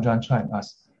went to Ajahn Chah and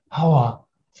asked,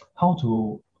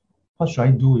 what should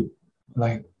I do?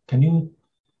 Like, can you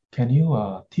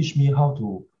teach me how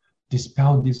to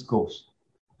dispel this ghost?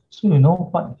 So you know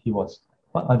what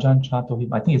Ajahn Chah told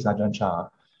him? I think it's Ajahn Chah.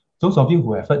 Those of you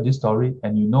who have heard this story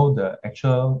and you know the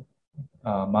actual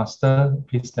master,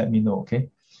 please let me know, okay?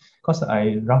 Because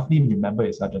I roughly remember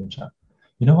it's Ajahn Chah.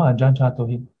 You know what Ajahn Chah told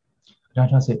him? Ajahn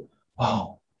Chah said,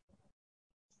 wow,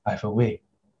 I have a way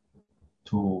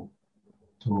to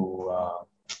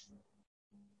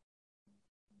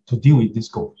deal with this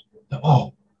ghost.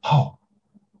 Oh, how?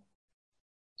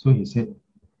 So he said,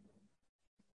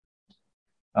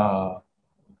 I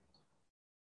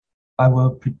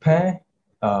will prepare,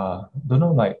 a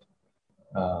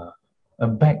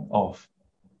bag of,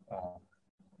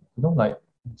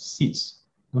 seeds.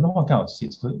 Don't know what kind of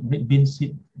seeds. Red bean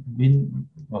seed,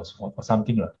 or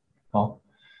something like.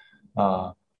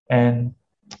 And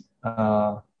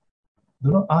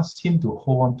do not ask him to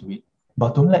hold on to it,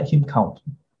 but don't let him count.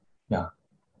 Yeah.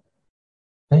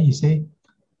 Then he said,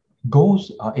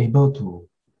 ghosts are able to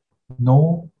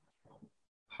know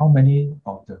how many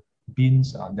of the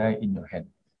beans are there in your hand.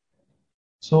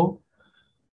 So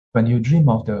when you dream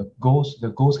of the ghost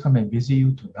come and visit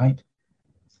you tonight,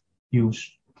 you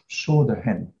show the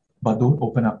hand, but don't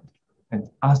open up, and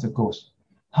ask the ghost,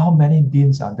 how many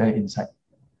beans are there inside?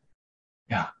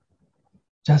 Yeah,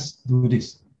 just do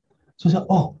this. So say,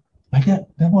 oh, like that,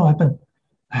 then what happened?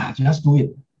 Just do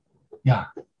it. Yeah.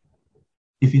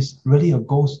 If it's really a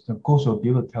ghost, the ghost will be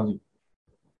able to tell you.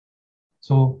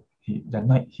 So that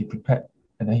night he prepared,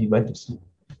 and then he went to sleep,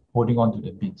 holding on to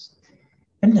the beans.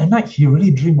 And that night he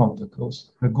really dreamed of the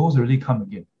ghost. The ghost really come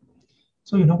again.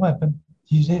 So you know what happened?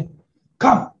 He said,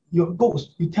 come, you're a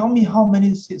ghost. You tell me how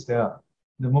many seeds there are.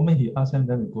 The moment he asked him,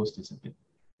 then the ghost disappeared.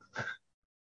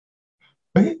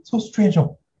 Okay, so strange.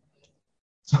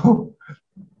 So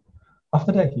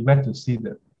after that, he went to see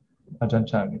the Ajahn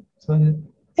Chah again. So he said,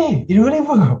 hey, it really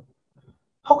worked.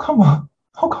 How come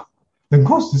the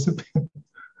ghost disappeared?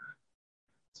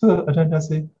 So Ajahn Chah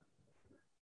said,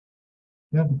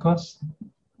 yeah, because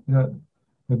the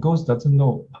ghost doesn't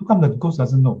know. How come the ghost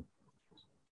doesn't know?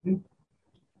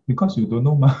 Because you don't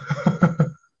know, ma.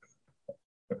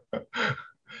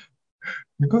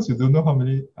 Because you don't know how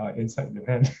many are inside your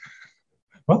hand.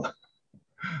 What?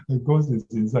 The ghost is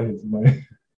inside his mind.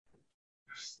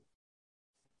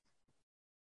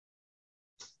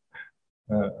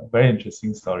 Very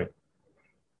interesting story.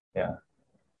 Yeah.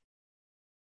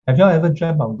 Have you all ever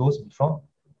dreamt of ghosts before?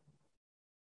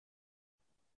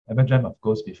 Ever dreamt of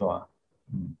ghosts before?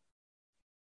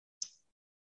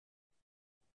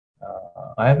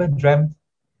 I ever dreamt.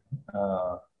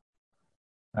 I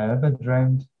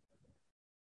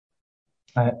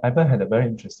ever had a very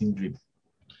interesting dream.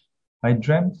 I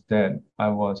dreamt that I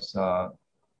was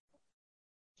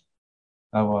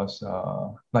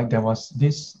like there was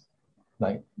this,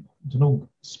 like, don't know,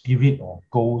 spirit or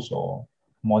ghost or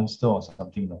monster or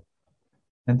something, no?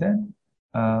 And then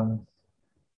I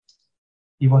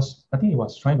think it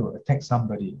was trying to attack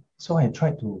somebody. So I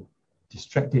tried to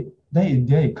distract it. Then in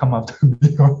the end it come after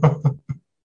me.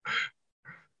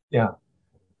 Yeah.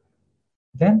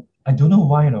 Then I don't know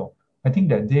why, I think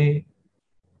that day,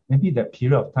 maybe that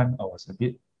period of time I was a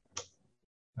bit,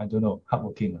 I don't know,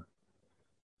 hardworking.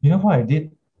 You know what I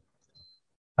did?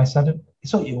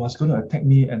 So it was going to attack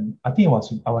me, and I think I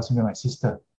was with my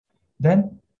sister.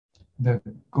 Then the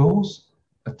ghost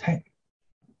attacked,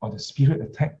 or the spirit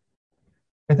attacked.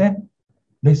 And then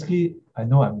basically I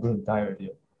know I'm going to die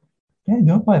already. Then you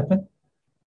know what happened?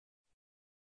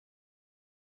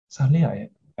 Suddenly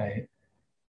I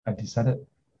decided,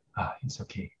 it's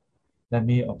okay. Let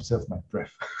me observe my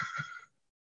breath.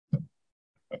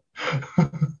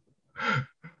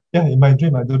 Yeah, in my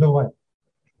dream, I don't know why.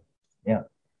 Yeah.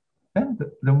 Then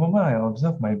the moment I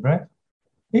observe my breath,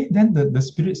 then the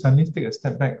spirit suddenly take a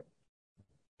step back.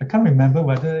 I can't remember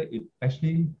whether it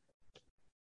actually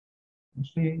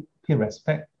pay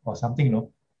respect or something,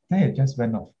 Then it just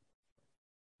went off.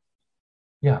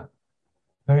 Yeah,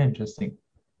 very interesting.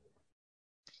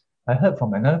 I heard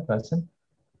from another person,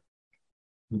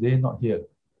 today not here.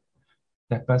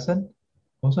 That person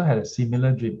also had a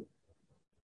similar dream.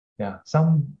 Yeah,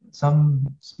 some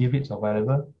spirits or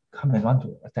whatever come and want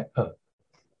to attack her.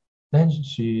 Then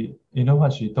she, you know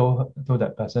what she told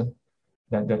that person?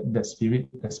 That the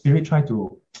spirit tried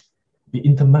to be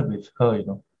intimate with her,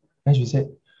 Then she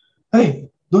said, hey,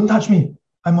 don't touch me.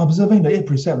 I'm observing the 8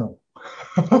 precepts.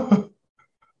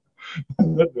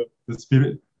 The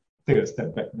spirit take a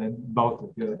step back and then bow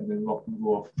to her and then go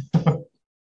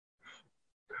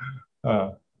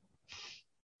off.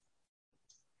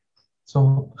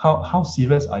 So how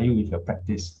serious are you with your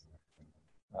practice?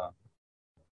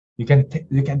 You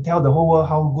can tell the whole world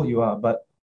how good you are, but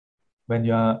when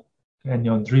you're in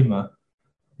your dreamer,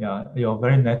 your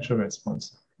very natural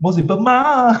response. Most people,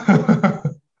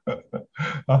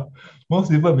 most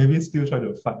people maybe still try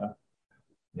to fight.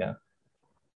 Yeah.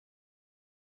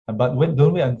 But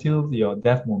don't wait until your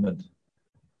death moment.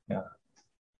 Yeah.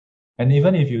 And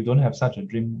even if you don't have such a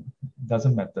dream,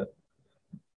 doesn't matter.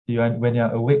 When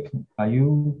you're awake, are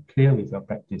you clear with your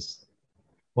practice?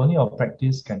 Only your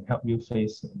practice can help you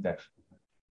face death.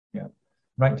 Yeah.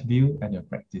 Right view and your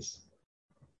practice.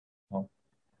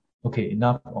 Okay,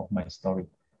 enough of my story.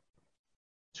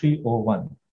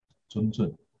 301, Zun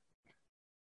Zun.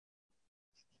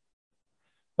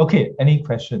 Okay, any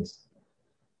questions?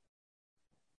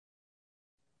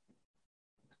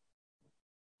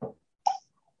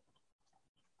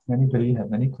 Anybody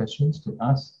have any questions to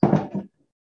ask?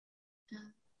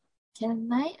 Can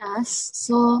I ask?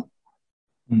 So,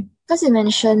 because you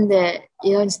mentioned that,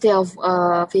 instead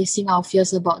of facing our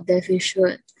fears about death, we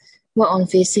should work on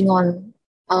facing on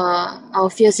our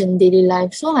fears in daily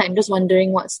life. So like, I'm just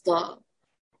wondering what's the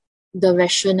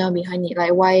rationale behind it.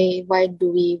 Like why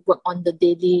do we work on the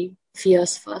daily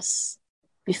fears first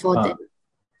before that?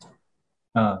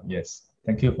 Yes.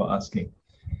 Thank you for asking.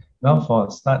 Now, for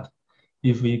a start,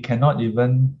 if we cannot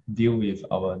even deal with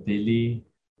our daily,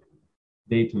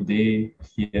 day-to-day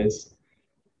fears,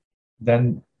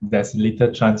 then there's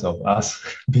little chance of us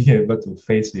being able to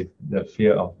face with the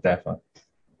fear of death.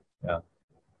 Yeah.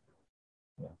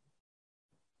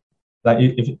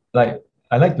 Like like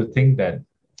I like to think that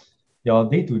your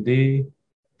day-to-day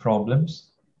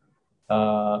problems,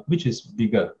 which is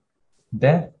bigger,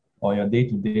 death or your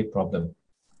day-to-day problem?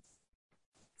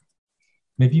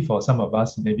 Maybe for some of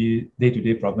us, maybe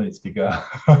day-to-day problem is bigger.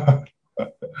 But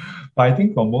I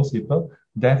think for most people,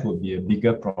 death would be a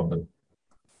bigger problem,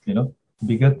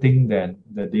 bigger thing than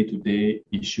the day-to-day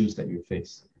issues that you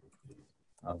face.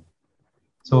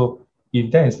 So if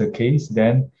that is the case,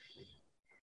 then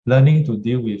learning to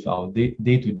deal with our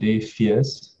day-to-day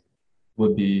fears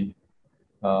would be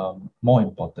more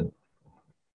important.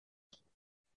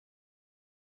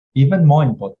 Even more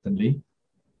importantly,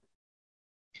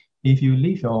 if you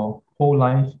live your whole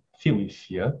life filled with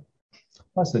fear,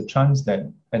 what's the chance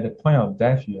that at the point of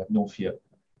death you have no fear?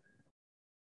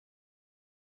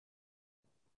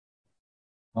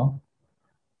 Huh?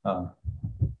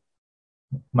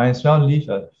 Might as well live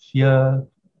a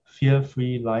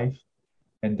fear-free life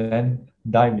and then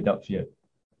die without fear.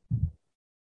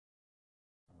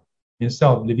 Instead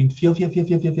of living fear,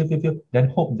 then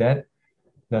hope that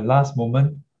the last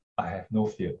moment I have no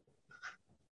fear.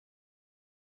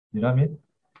 You know what I mean?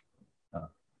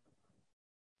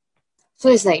 So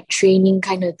it's like training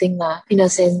kind of thing in a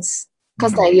sense.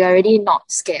 Because like you're already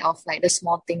not scared of like the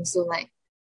small things. So like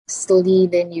slowly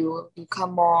then you will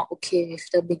become more okay with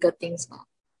the bigger things now.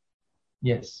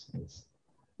 Yes.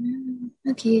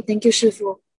 Okay, thank you,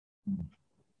 Shifu.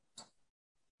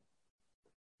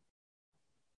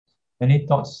 Any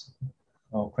thoughts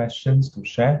or questions to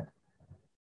share?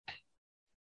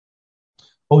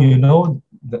 Oh,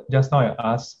 just now I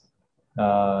asked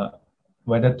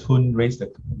whether Tun raised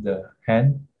the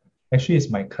hand. Actually, it's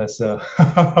my cursor.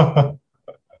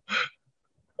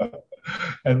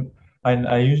 and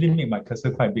I usually make my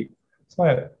cursor quite big.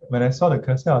 So when I saw the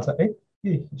cursor, I was like,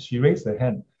 hey, she raised her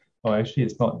hand. Oh, actually,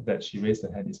 it's not that she raised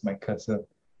her hand, it's my cursor.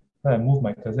 Then I move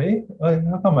my cursor.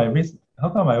 How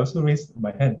come I also raised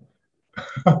my hand?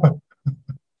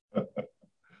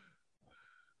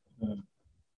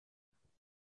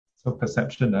 So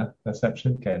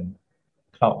perception can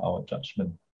cloud our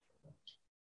judgment.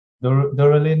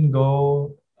 Doralyn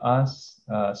Go asks,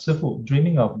 Sifu,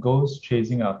 dreaming of ghosts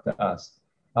chasing after us,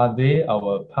 are they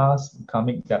our past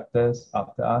karmic debtors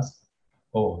after us?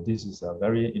 Oh, this is a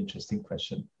very interesting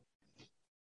question.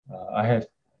 I have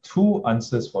two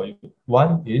answers for you.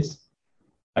 One is,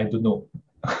 I don't know.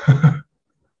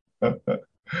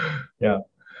 Yeah.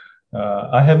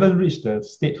 I haven't reached the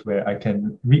state where I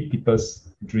can read people's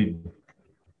dream.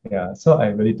 Yeah, so I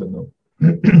really don't know.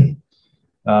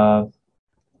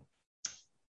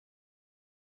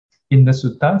 In the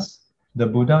suttas, the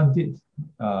Buddha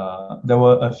there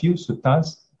were a few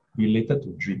suttas related to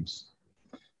dreams.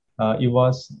 It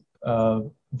was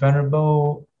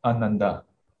Venerable Ananda.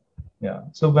 Yeah,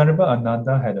 so Venerable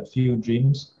Ananda had a few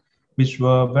dreams which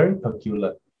were very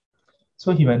peculiar.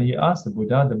 So when he asked the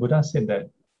Buddha said that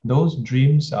those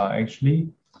dreams are actually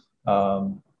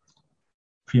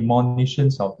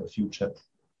premonitions of the future.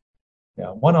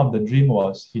 Yeah, one of the dream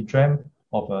was he dreamt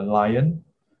of a lion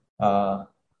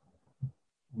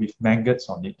with maggots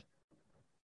on it.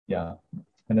 Yeah,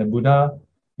 and the Buddha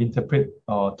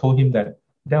told him that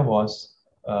was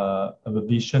a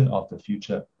vision of the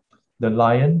future. The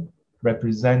lion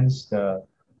represents the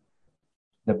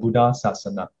Buddha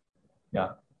Sasana. Yeah,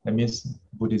 that means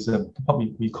Buddhism. What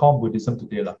we call Buddhism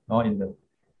today, in the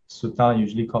Sutta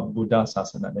usually called Buddha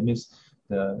Sasana. That means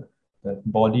the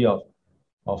body of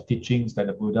teachings that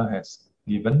the Buddha has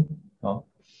given.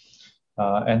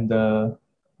 And the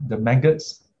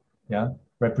maggots,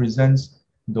 represents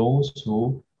those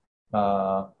who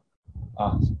are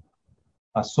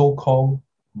so-called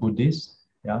Buddhists,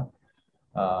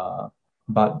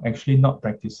 but actually not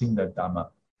practicing the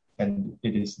Dharma. And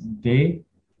it is they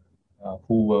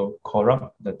who will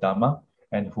corrupt the Dharma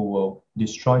and who will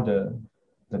destroy the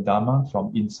Dharma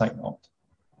from inside out.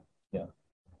 Yeah.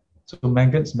 So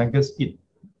maggots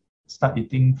start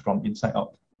eating from inside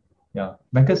out. Yeah.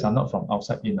 Maggots are not from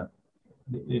outside in.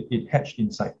 It hatched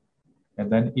inside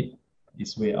and then eat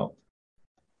its way out.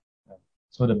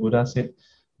 So the Buddha said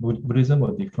Buddhism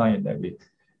will decline in that way.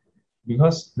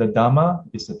 because the Dharma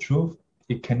is the truth,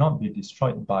 it cannot be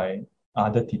destroyed by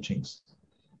other teachings.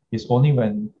 It's only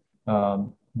when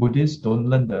Buddhists don't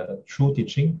learn the true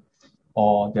teaching,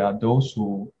 or there are those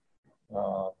who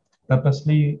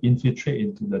purposely infiltrate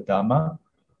into the Dharma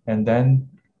and then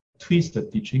twist the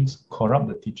teachings, corrupt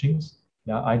the teachings,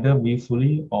 yeah, either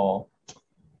willfully or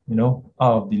out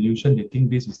of delusion, they think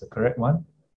this is the correct one.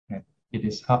 And it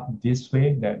is this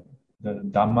way that the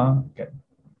Dharma get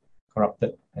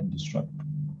corrupted and destroyed.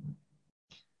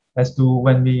 As to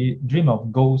when we dream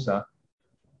of ghosts,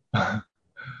 I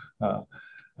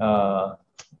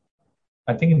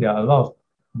think there are a lot of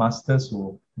masters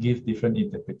who give different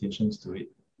interpretations to it.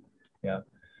 Yeah.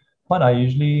 What I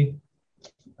usually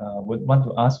would want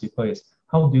to ask people is,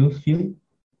 how do you feel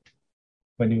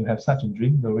when you have such a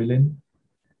dream, Doreen?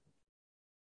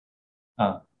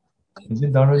 Is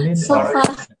it Doreen?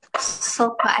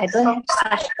 So far, I don't have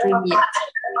such dream yet.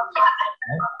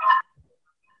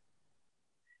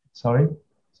 Sorry?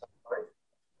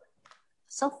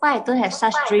 So far, I don't have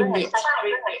such dream yet.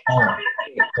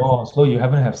 So you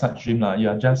haven't have such dream lah. You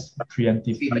are just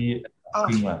preemptively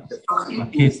asking lah.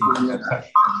 In case you have such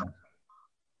dream.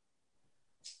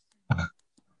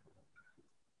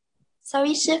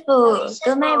 Sorry, Shifu,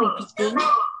 don't mind repeating.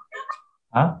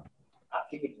 Huh?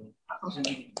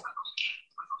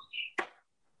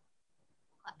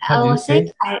 I was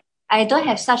saying I don't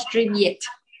have such dream yet.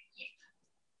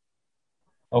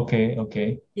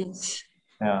 Okay. Yes.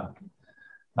 Yeah.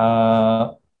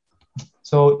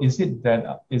 So is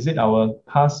it our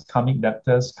past karmic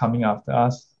debtors coming after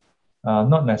us?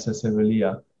 Not necessarily.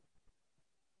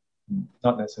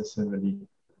 Not necessarily.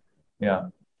 Yeah.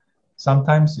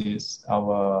 Sometimes it's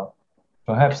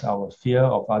perhaps our fear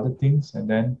of other things, and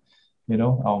then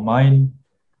our mind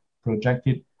project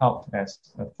it out as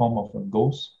a form of a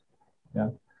ghost.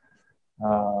 Yeah.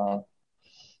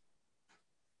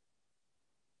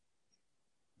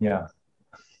 Yeah.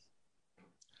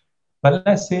 But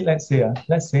let's say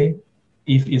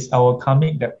if it's our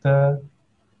karmic debtor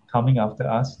coming after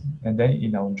us, and then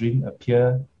in our dream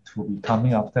appear to be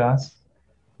coming after us,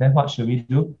 then what should we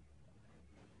do?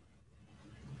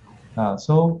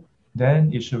 So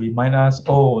then it should remind us,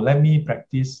 let me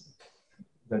practice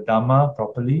the Dharma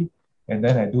properly, and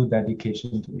then I do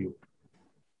dedication to you.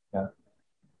 Yeah.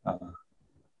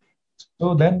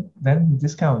 So then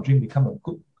this kind of dream become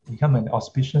an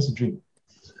auspicious dream.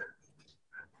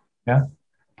 Yeah.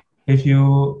 If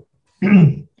you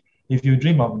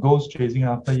dream of ghosts chasing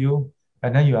after you,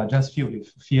 and then you are just filled with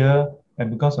fear,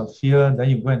 and because of fear, then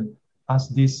you go and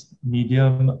ask this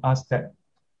medium, ask that.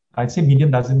 I say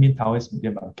medium doesn't mean Taoist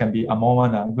medium, can be Amor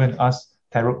one, go and ask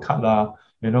tarot card,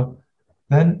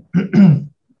 Then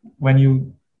when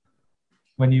you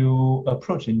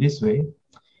approach in this way,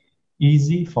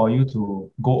 easy for you to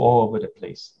go all over the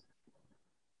place.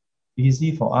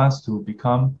 Easy for us to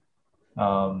become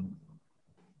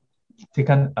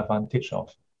taken advantage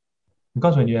of.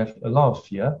 Because when you have a lot of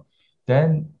fear,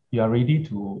 then you are ready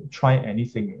to try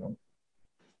anything,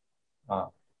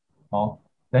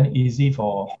 then easy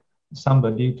for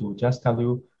somebody to just tell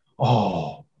you,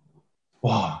 wow,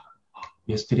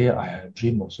 yesterday I had a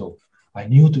dream also. I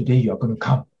knew today you are going to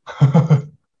come.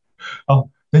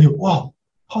 Then you, wow,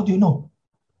 how do you know?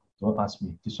 Don't ask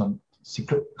me. This one,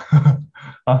 secret.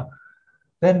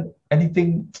 Then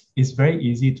anything is very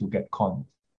easy to get conned.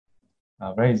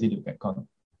 Very easy to get conned.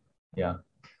 Yeah.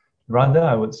 Rather,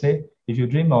 I would say, if you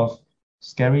dream of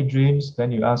scary dreams,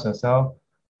 then you ask yourself,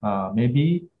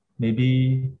 maybe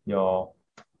your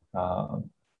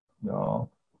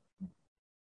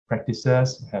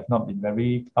practices have not been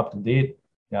very up to date.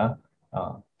 Yeah.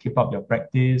 Keep up your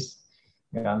practice.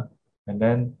 Yeah. And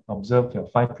then observe your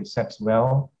 5 precepts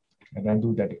well, and then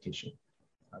do dedication.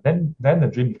 Then the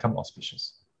dream becomes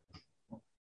auspicious.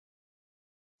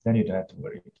 Then you don't have to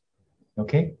worry.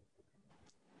 Okay?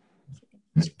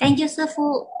 Thank you,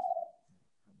 Sifu.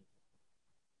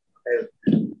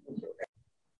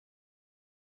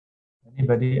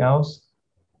 Anybody else?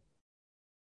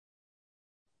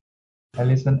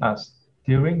 Alison asks,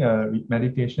 during a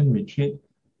meditation retreat,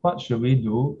 what should we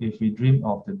do if we dream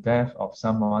of the death of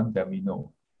someone that we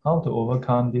know? How to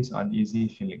overcome this uneasy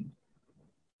feeling?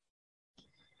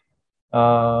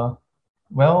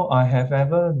 Well, I have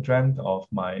ever dreamt of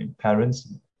my parents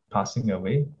passing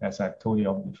away, as I've told you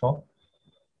all before.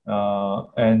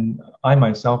 And I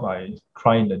myself, I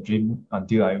cry in the dream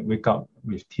until I wake up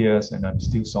with tears and I'm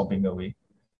still sobbing away.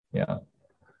 Yeah.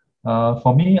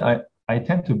 For me, I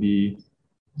tend to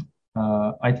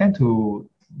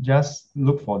just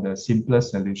look for the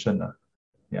simplest solution.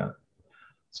 Yeah.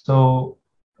 So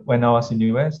when I was in the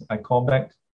US, I called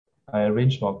back I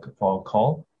arranged for a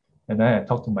call, and then I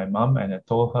talked to my mom and I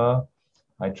told her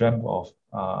I dreamt of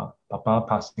Papa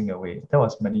passing away. That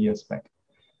was many years back.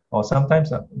 Or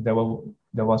sometimes there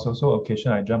was also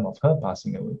occasion I dreamt of her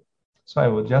passing away. So I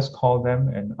would just call them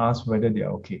and ask whether they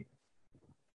are okay.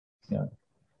 Yeah.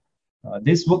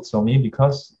 This works for me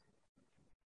because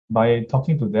by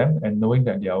talking to them and knowing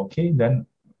that they are okay, then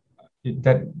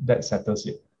that settles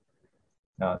it.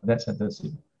 That settles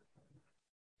it.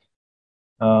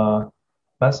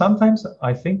 But sometimes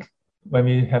I think when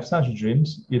we have such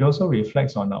dreams, it also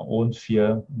reflects on our own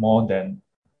fear more than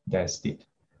their state.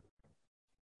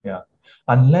 Yeah.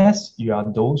 Unless you are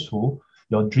those who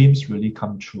your dreams really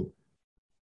come true.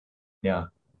 Yeah.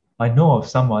 I know of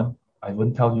someone, I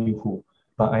won't tell you who,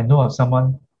 but I know of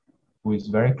someone who is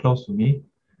very close to me.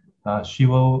 Her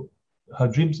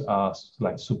dreams are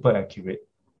like super accurate.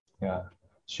 Yeah.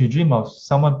 She dreamed of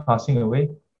someone passing away.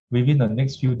 Within the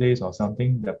next few days or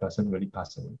something, that person really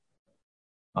passed away.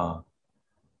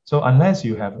 So unless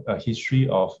you have a history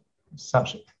of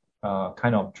such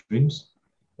kind of dreams,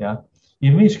 yeah,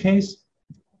 in which case,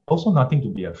 also nothing to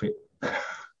be afraid,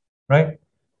 right?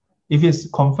 If it's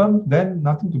confirmed, then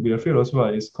nothing to be afraid also.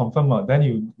 It's confirmed. Then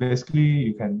you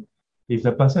can, if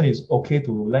the person is okay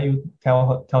to let you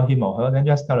tell him or her, then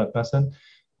just tell the person,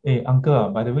 hey, uncle,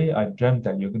 by the way, I dreamt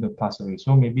that you're going to pass away.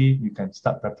 So maybe you can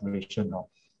start preparation now.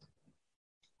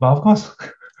 But of course,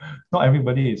 not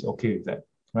everybody is okay with that,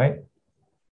 right?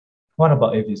 What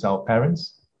about if it's our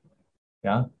parents?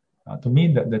 Yeah. To me,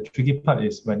 the tricky part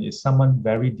is when it's someone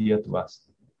very dear to us.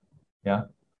 Yeah.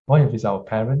 What if it's our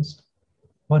parents?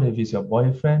 What if it's your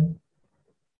boyfriend?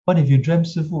 What if you dream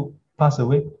Sifu pass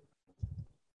away?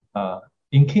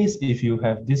 In case if you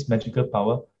have this magical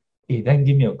power, then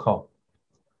give me a call.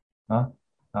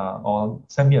 Or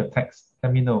send me a text.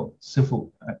 Let me know, Sifu.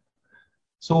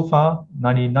 So far,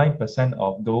 99%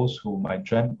 of those whom I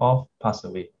dreamt of pass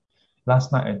away.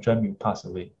 Last night I dreamt you pass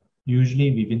away. Usually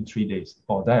within 3 days.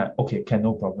 Or then, okay,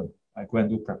 no problem. I go and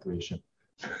do preparation.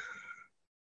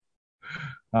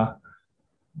 Yeah.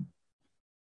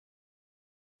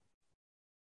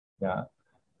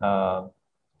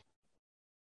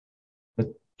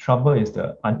 The trouble is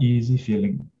the uneasy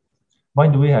feeling. Why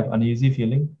do we have uneasy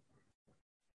feeling?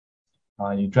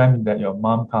 You dreamt that your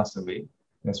mom passed away.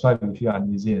 That's why we feel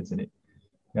uneasy, isn't it?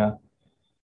 Yeah.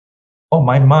 Oh,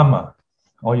 my mom.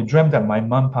 Or you dreamt that my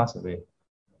mom passed away.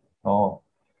 Oh,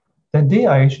 that day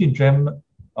I actually dreamt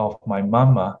of my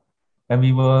mama, and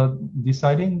we were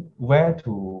deciding where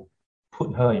to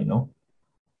put her,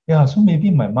 Yeah, so maybe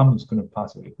my mom is going to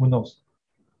pass away. Who knows?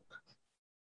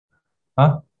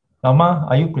 Mama,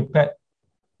 are you prepared?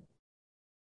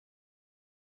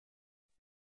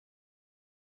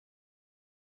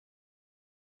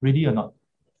 Ready or not?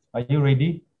 Are you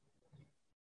ready?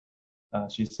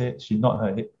 She said she nodded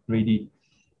her head. Ready.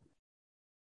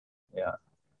 Yeah.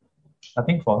 I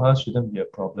think for her shouldn't be a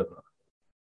problem.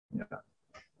 Yeah.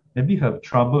 Maybe her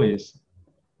trouble is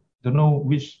don't know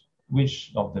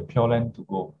which of the Pure Land to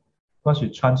go. Because you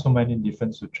chant so many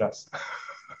different sutras.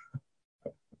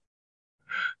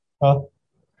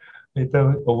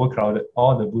 Later overcrowded.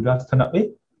 All the Buddhas turn up.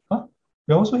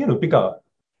 You're also here to pick up.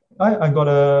 I got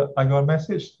a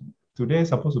message today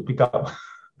supposed to pick up.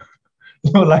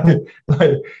 like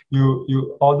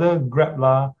you order Grab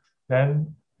lah,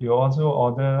 then you also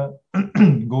order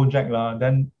Gojek lah,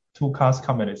 then 2 cars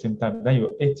come at the same time. Then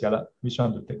you jialat, which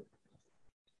one to take?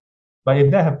 But if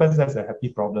that happens, that's a happy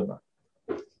problem.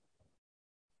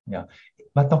 Yeah.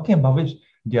 But talking about which,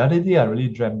 the other day I really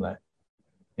dreamt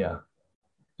yeah.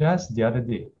 Just the other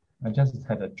day, I just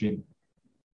had a dream.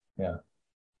 Yeah.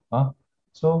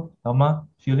 So, Alma,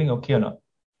 feeling okay or not?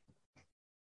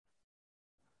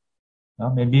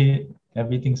 Maybe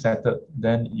everything settled,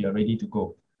 then you're ready to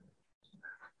go.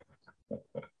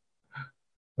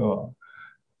 Oh,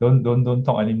 don't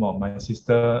talk anymore. My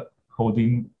sister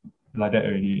holding like that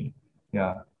already.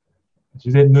 Yeah.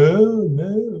 She said, no.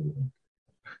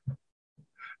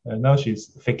 And now she's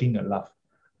faking a laugh.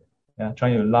 Yeah,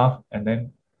 trying to laugh and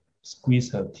then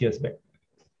squeeze her tears back.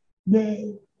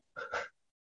 No.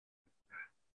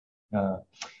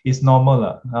 It's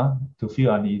normal to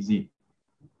feel uneasy.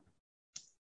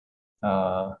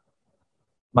 My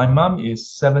mom is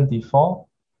 74.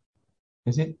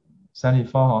 Is it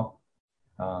 74?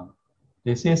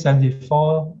 They say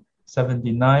 74,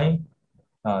 79.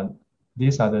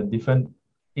 These are the different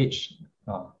age.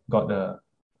 Got the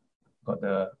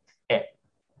app.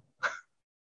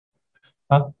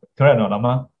 Correct or not,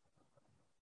 Lama?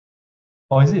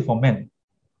 Or is it for men?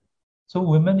 So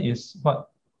women is what?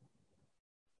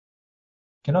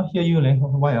 Cannot hear you, Leng.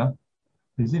 Why?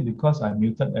 Is it because I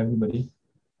muted everybody?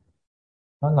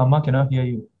 Lama cannot hear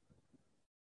you.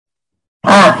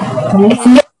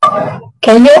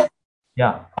 Can you?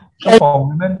 Yeah. So for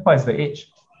women, what is the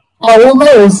age? A woman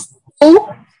is 2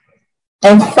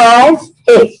 and 5,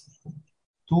 8.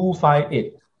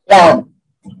 258. Yeah.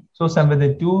 So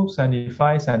 72,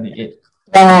 75, 78.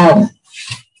 Yeah.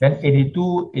 Then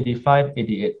 82, 85,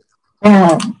 88.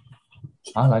 Yeah.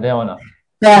 Like that one.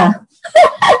 Yeah.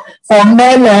 For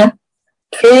men,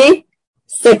 3,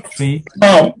 6, 3,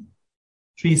 9.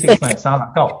 369. Salah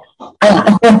kau.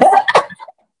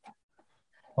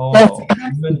 Yes.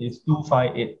 Women is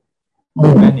 258.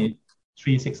 Men is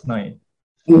 369.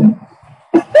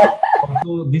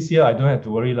 Also, this year I don't have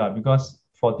to worry because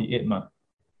 48 ma.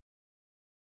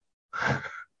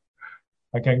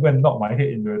 I can go and knock my head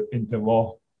in the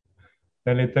wall.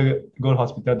 Then later go to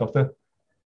hospital, doctor.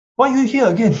 Why are you here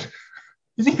again?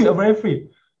 You think you are very free?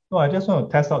 No, I just want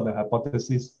to test out the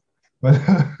hypothesis. But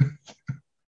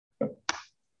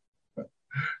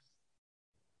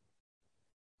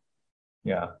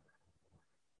yeah.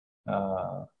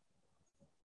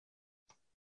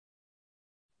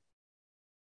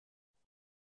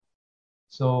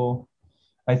 So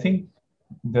I think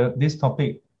this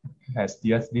topic has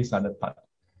this other part.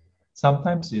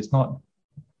 Sometimes it's not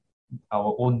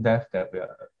our own death that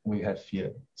we have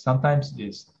fear.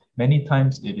 Many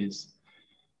times it is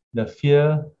the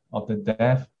fear of the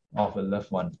death of a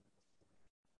loved one.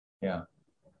 Yeah.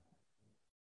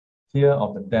 Fear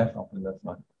of the death of a loved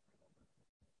one.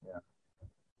 Yeah.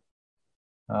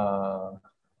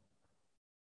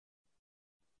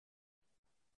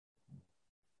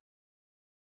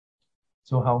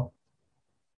 So how?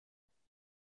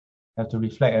 Have to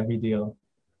reflect every day.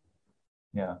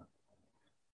 Yeah.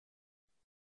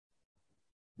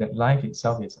 That life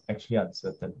itself is actually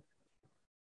uncertain.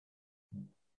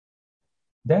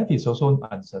 Death is also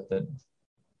uncertain.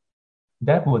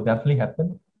 Death will definitely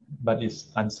happen, but it's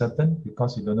uncertain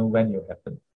because you don't know when it will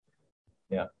happen.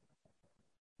 Yeah.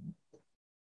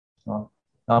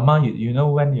 Ma, you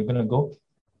know when you're gonna go?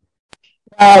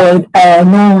 No.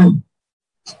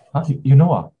 Huh? You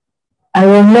know? I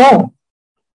will know.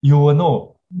 You will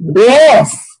know.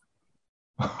 Yes.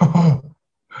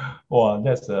 Wow,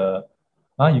 that's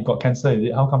you got cancer, is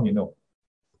it? How come you know?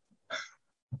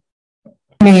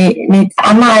 你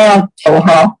阿嬷要走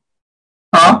哈，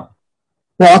好，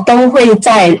我都会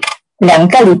在2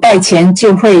个礼拜前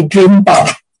就会 dream 到，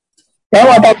然后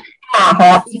我的爸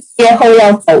哈1天后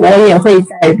要走，我也会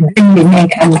在 dream 里面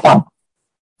看到。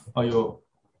哎呦，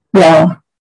有，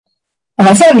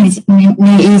好像你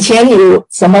以前有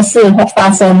什么事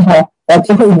发生哈，我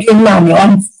就会 dream 到你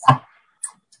忘记了。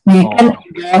你跟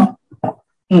女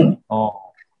儿，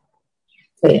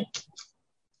对。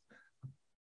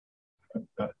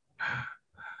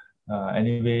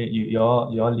Anyway, you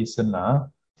all listen lah.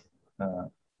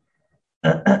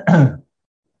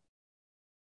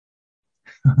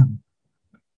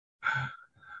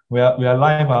 We are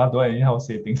live, don't anyhow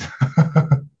say things.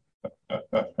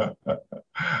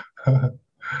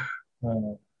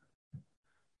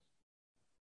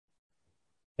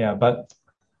 Yeah, but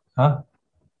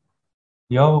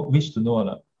you all wish to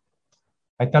know.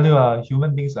 I tell you,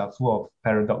 human beings are full of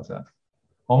paradox.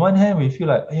 On one hand, we feel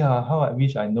like, yeah, how I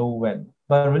wish I know when.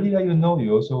 But really let you know,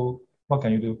 what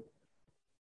can you do?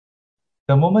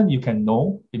 The moment you can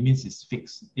know, it means it's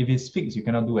fixed. If it's fixed, you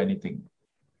cannot do anything.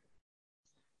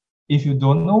 If you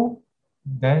don't know,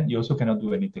 then you also cannot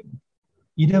do anything.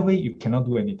 Either way, you cannot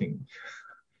do anything.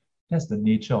 That's the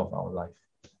nature of our life.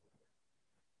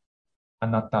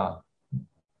 Anatta,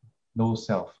 no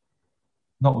self,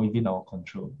 not within our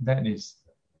control. That is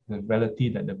the reality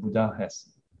that the Buddha has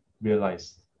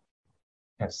realized,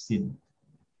 has seen.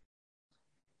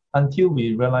 Until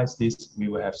we realize this, we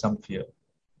will have some fear.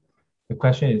 The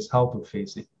question is how to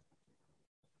face it.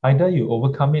 Either you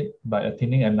overcome it by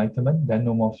attaining enlightenment, then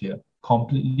no more fear,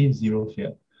 completely zero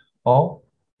fear, or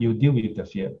you deal with the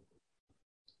fear.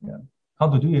 Yeah. How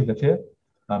to deal with the fear?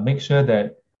 Make sure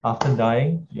that after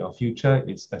dying, your future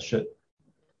is assured.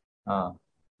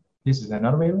 This is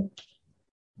another way.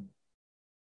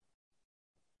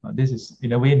 This is,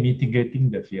 in a way, mitigating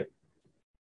the fear.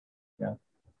 Yeah.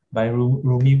 By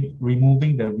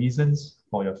removing the reasons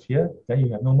for your fear, then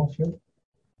you have no more fear.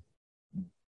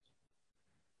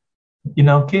 In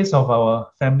our case of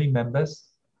our family members,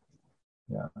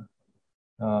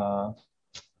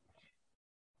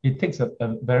 it takes a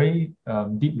very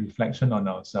deep reflection on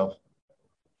ourselves.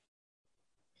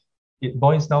 It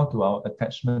boils down to our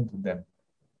attachment to them.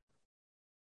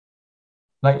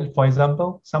 Like, for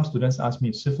example, some students ask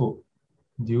me, Sifu,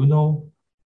 do you know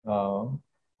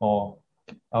or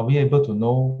Are we able to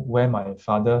know where my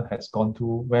father has gone to,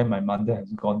 where my mother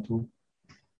has gone to?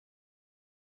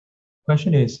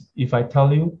 Question is, if I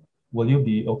tell you, will you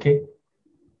be okay?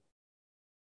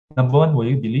 Number one, will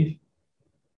you believe?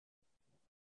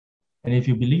 And if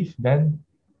you believe, then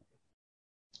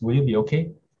will you be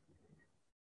okay?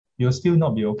 You'll still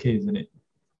not be okay, isn't it?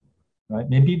 Right?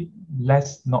 Maybe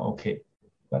less not okay,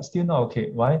 but still not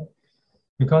okay. Why?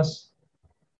 Because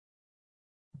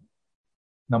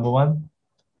number one,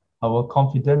 our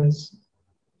confidence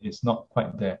is not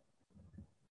quite there.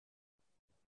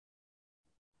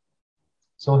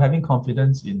 So having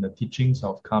confidence in the teachings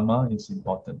of karma is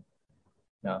important.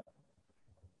 Yeah.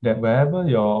 That wherever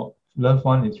your loved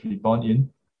one is reborn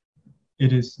in,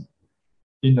 it is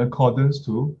in accordance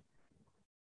to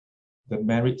the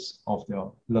merits of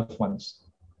your loved ones.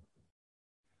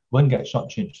 Won't get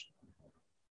shortchanged.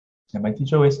 And my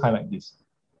teacher always highlight this.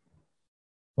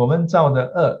 我们造的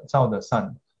恶，造的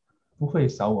善，不会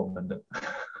少我们的。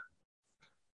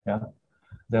Yeah.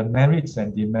 The merits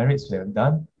and demerits we have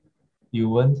done, you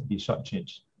won't be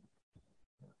shortchanged.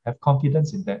 Have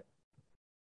confidence in that.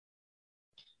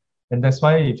 And that's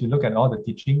why if you look at all the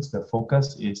teachings, the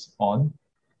focus is on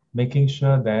making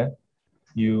sure that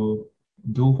you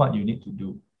do what you need to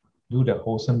do. Do the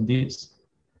wholesome deeds.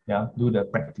 Yeah, do the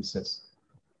practices.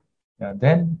 Yeah,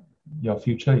 then your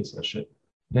future is assured.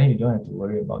 Then you don't have to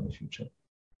worry about the future.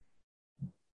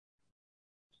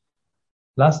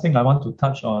 Last thing I want to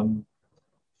touch on,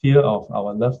 fear of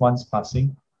our loved ones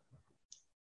passing.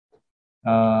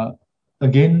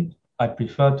 Again, I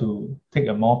prefer to take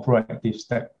a more proactive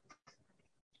step.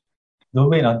 Don't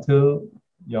wait until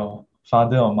your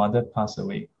father or mother pass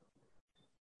away.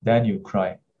 Then you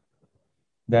cry.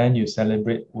 Then you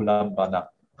celebrate ulam bana.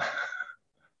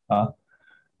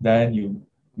 Then you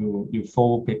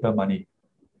fold paper money.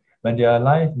 When they are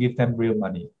alive, give them real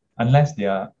money, unless they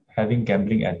are having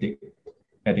gambling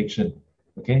addiction.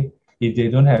 Okay, if they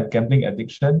don't have gambling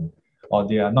addiction, or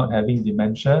they are not having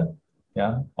dementia,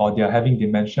 yeah, or they are having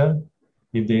dementia,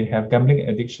 if they have gambling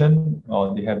addiction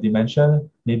or they have dementia,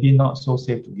 maybe not so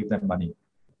safe to give them money.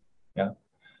 Yeah,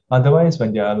 otherwise,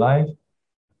 when they are alive,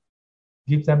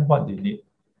 give them what they need.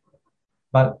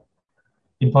 But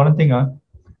important thing,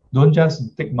 don't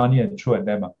just take money and throw at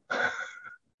them.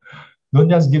 Don't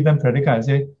just give them credit card and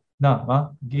say,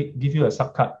 nah, give you a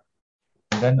sub card.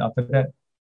 And then after that,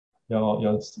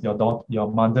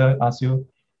 your mother asks you,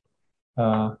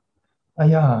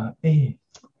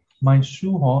 my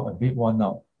shoe a bit worn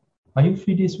out. Are you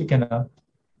free this weekend?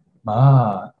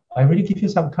 I already give you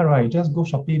sub card, right? You just go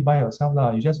Shopee, buy yourself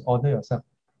lah. You just order yourself.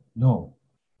 No.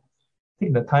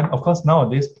 Take the time. Of course,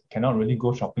 nowadays cannot really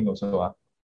go shopping also.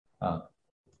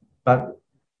 But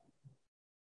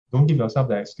don't give yourself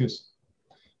the excuse.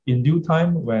 In due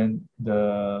time, when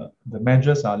the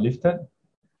measures are lifted,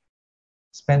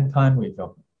 spend time with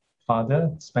your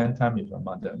father, spend time with your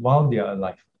mother while they are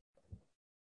alive.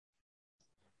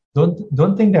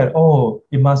 Don't think that, oh,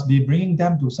 it must be bringing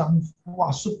them to some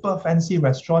super fancy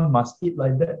restaurant, must eat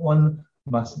like that one,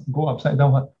 must go upside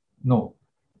down. No.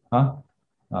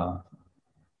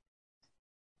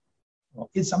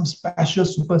 It's some special,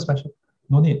 super special.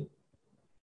 No need.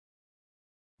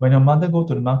 When your mother go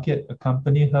to the market,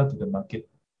 accompany her to the market.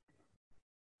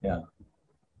 Yeah.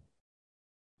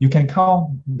 You can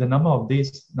count the number of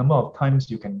days, number of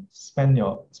times you can spend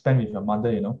with your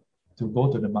mother, to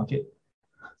go to the market.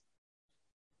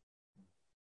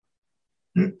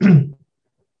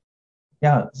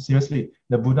 Yeah, seriously,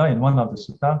 the Buddha in one of the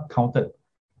sutta counted,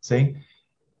 saying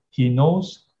he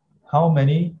knows how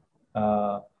many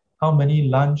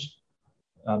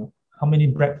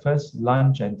breakfast,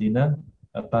 lunch, and dinner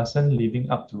a person living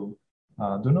up to,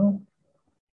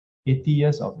 80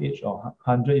 years of age or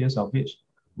 100 years of age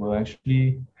will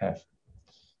actually have.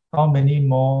 How many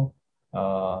more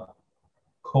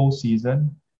cold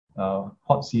season,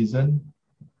 hot season,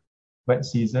 wet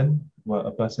season will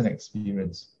a person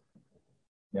experience?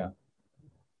 Yeah.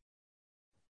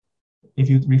 If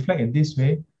you reflect in this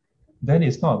way, then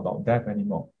it's not about death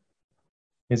anymore.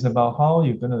 It's about how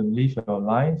you're going to live your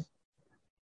life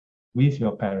with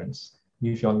your parents,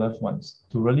 with your loved ones,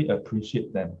 to really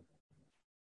appreciate them.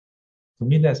 To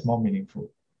me, that's more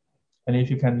meaningful. And if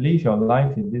you can live your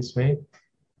life in this way,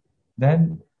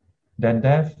 then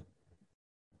death,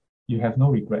 you have no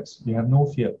regrets. You have no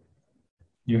fear.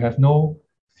 You have no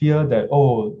fear that,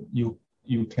 oh,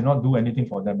 you cannot do anything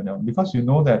for them now. Because you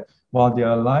know that while they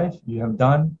are alive, you have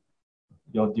done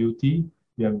your duty.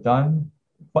 You have done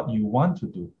what you want to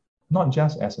do. Not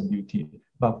just as a duty,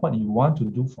 but what you want to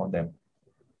do for them.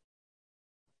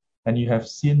 And you have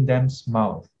seen them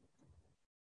smile.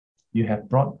 you have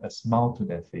brought a smile to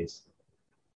their face.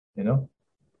 You know,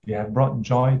 you have brought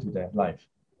joy to their life.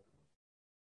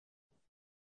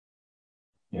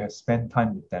 You have spent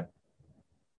time with them.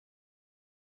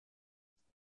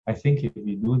 I think if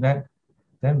we do that,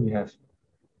 then we have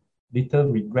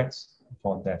little regrets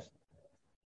for death.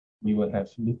 We will have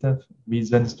little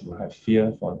reasons to have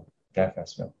fear for death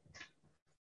as well.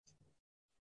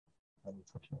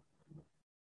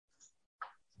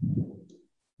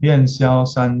 愿消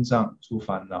三障诸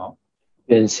烦恼，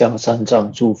愿消三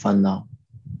障诸烦恼，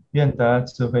愿得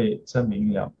智慧真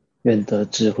明了，愿得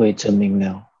智慧真明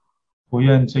了，不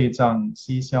愿罪障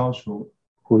悉消除，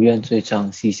不愿罪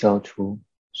障悉消除，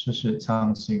世世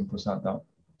常行菩萨道。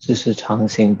世世常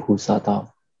行菩萨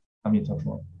道。阿弥陀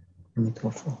佛。阿弥陀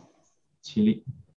佛。起立。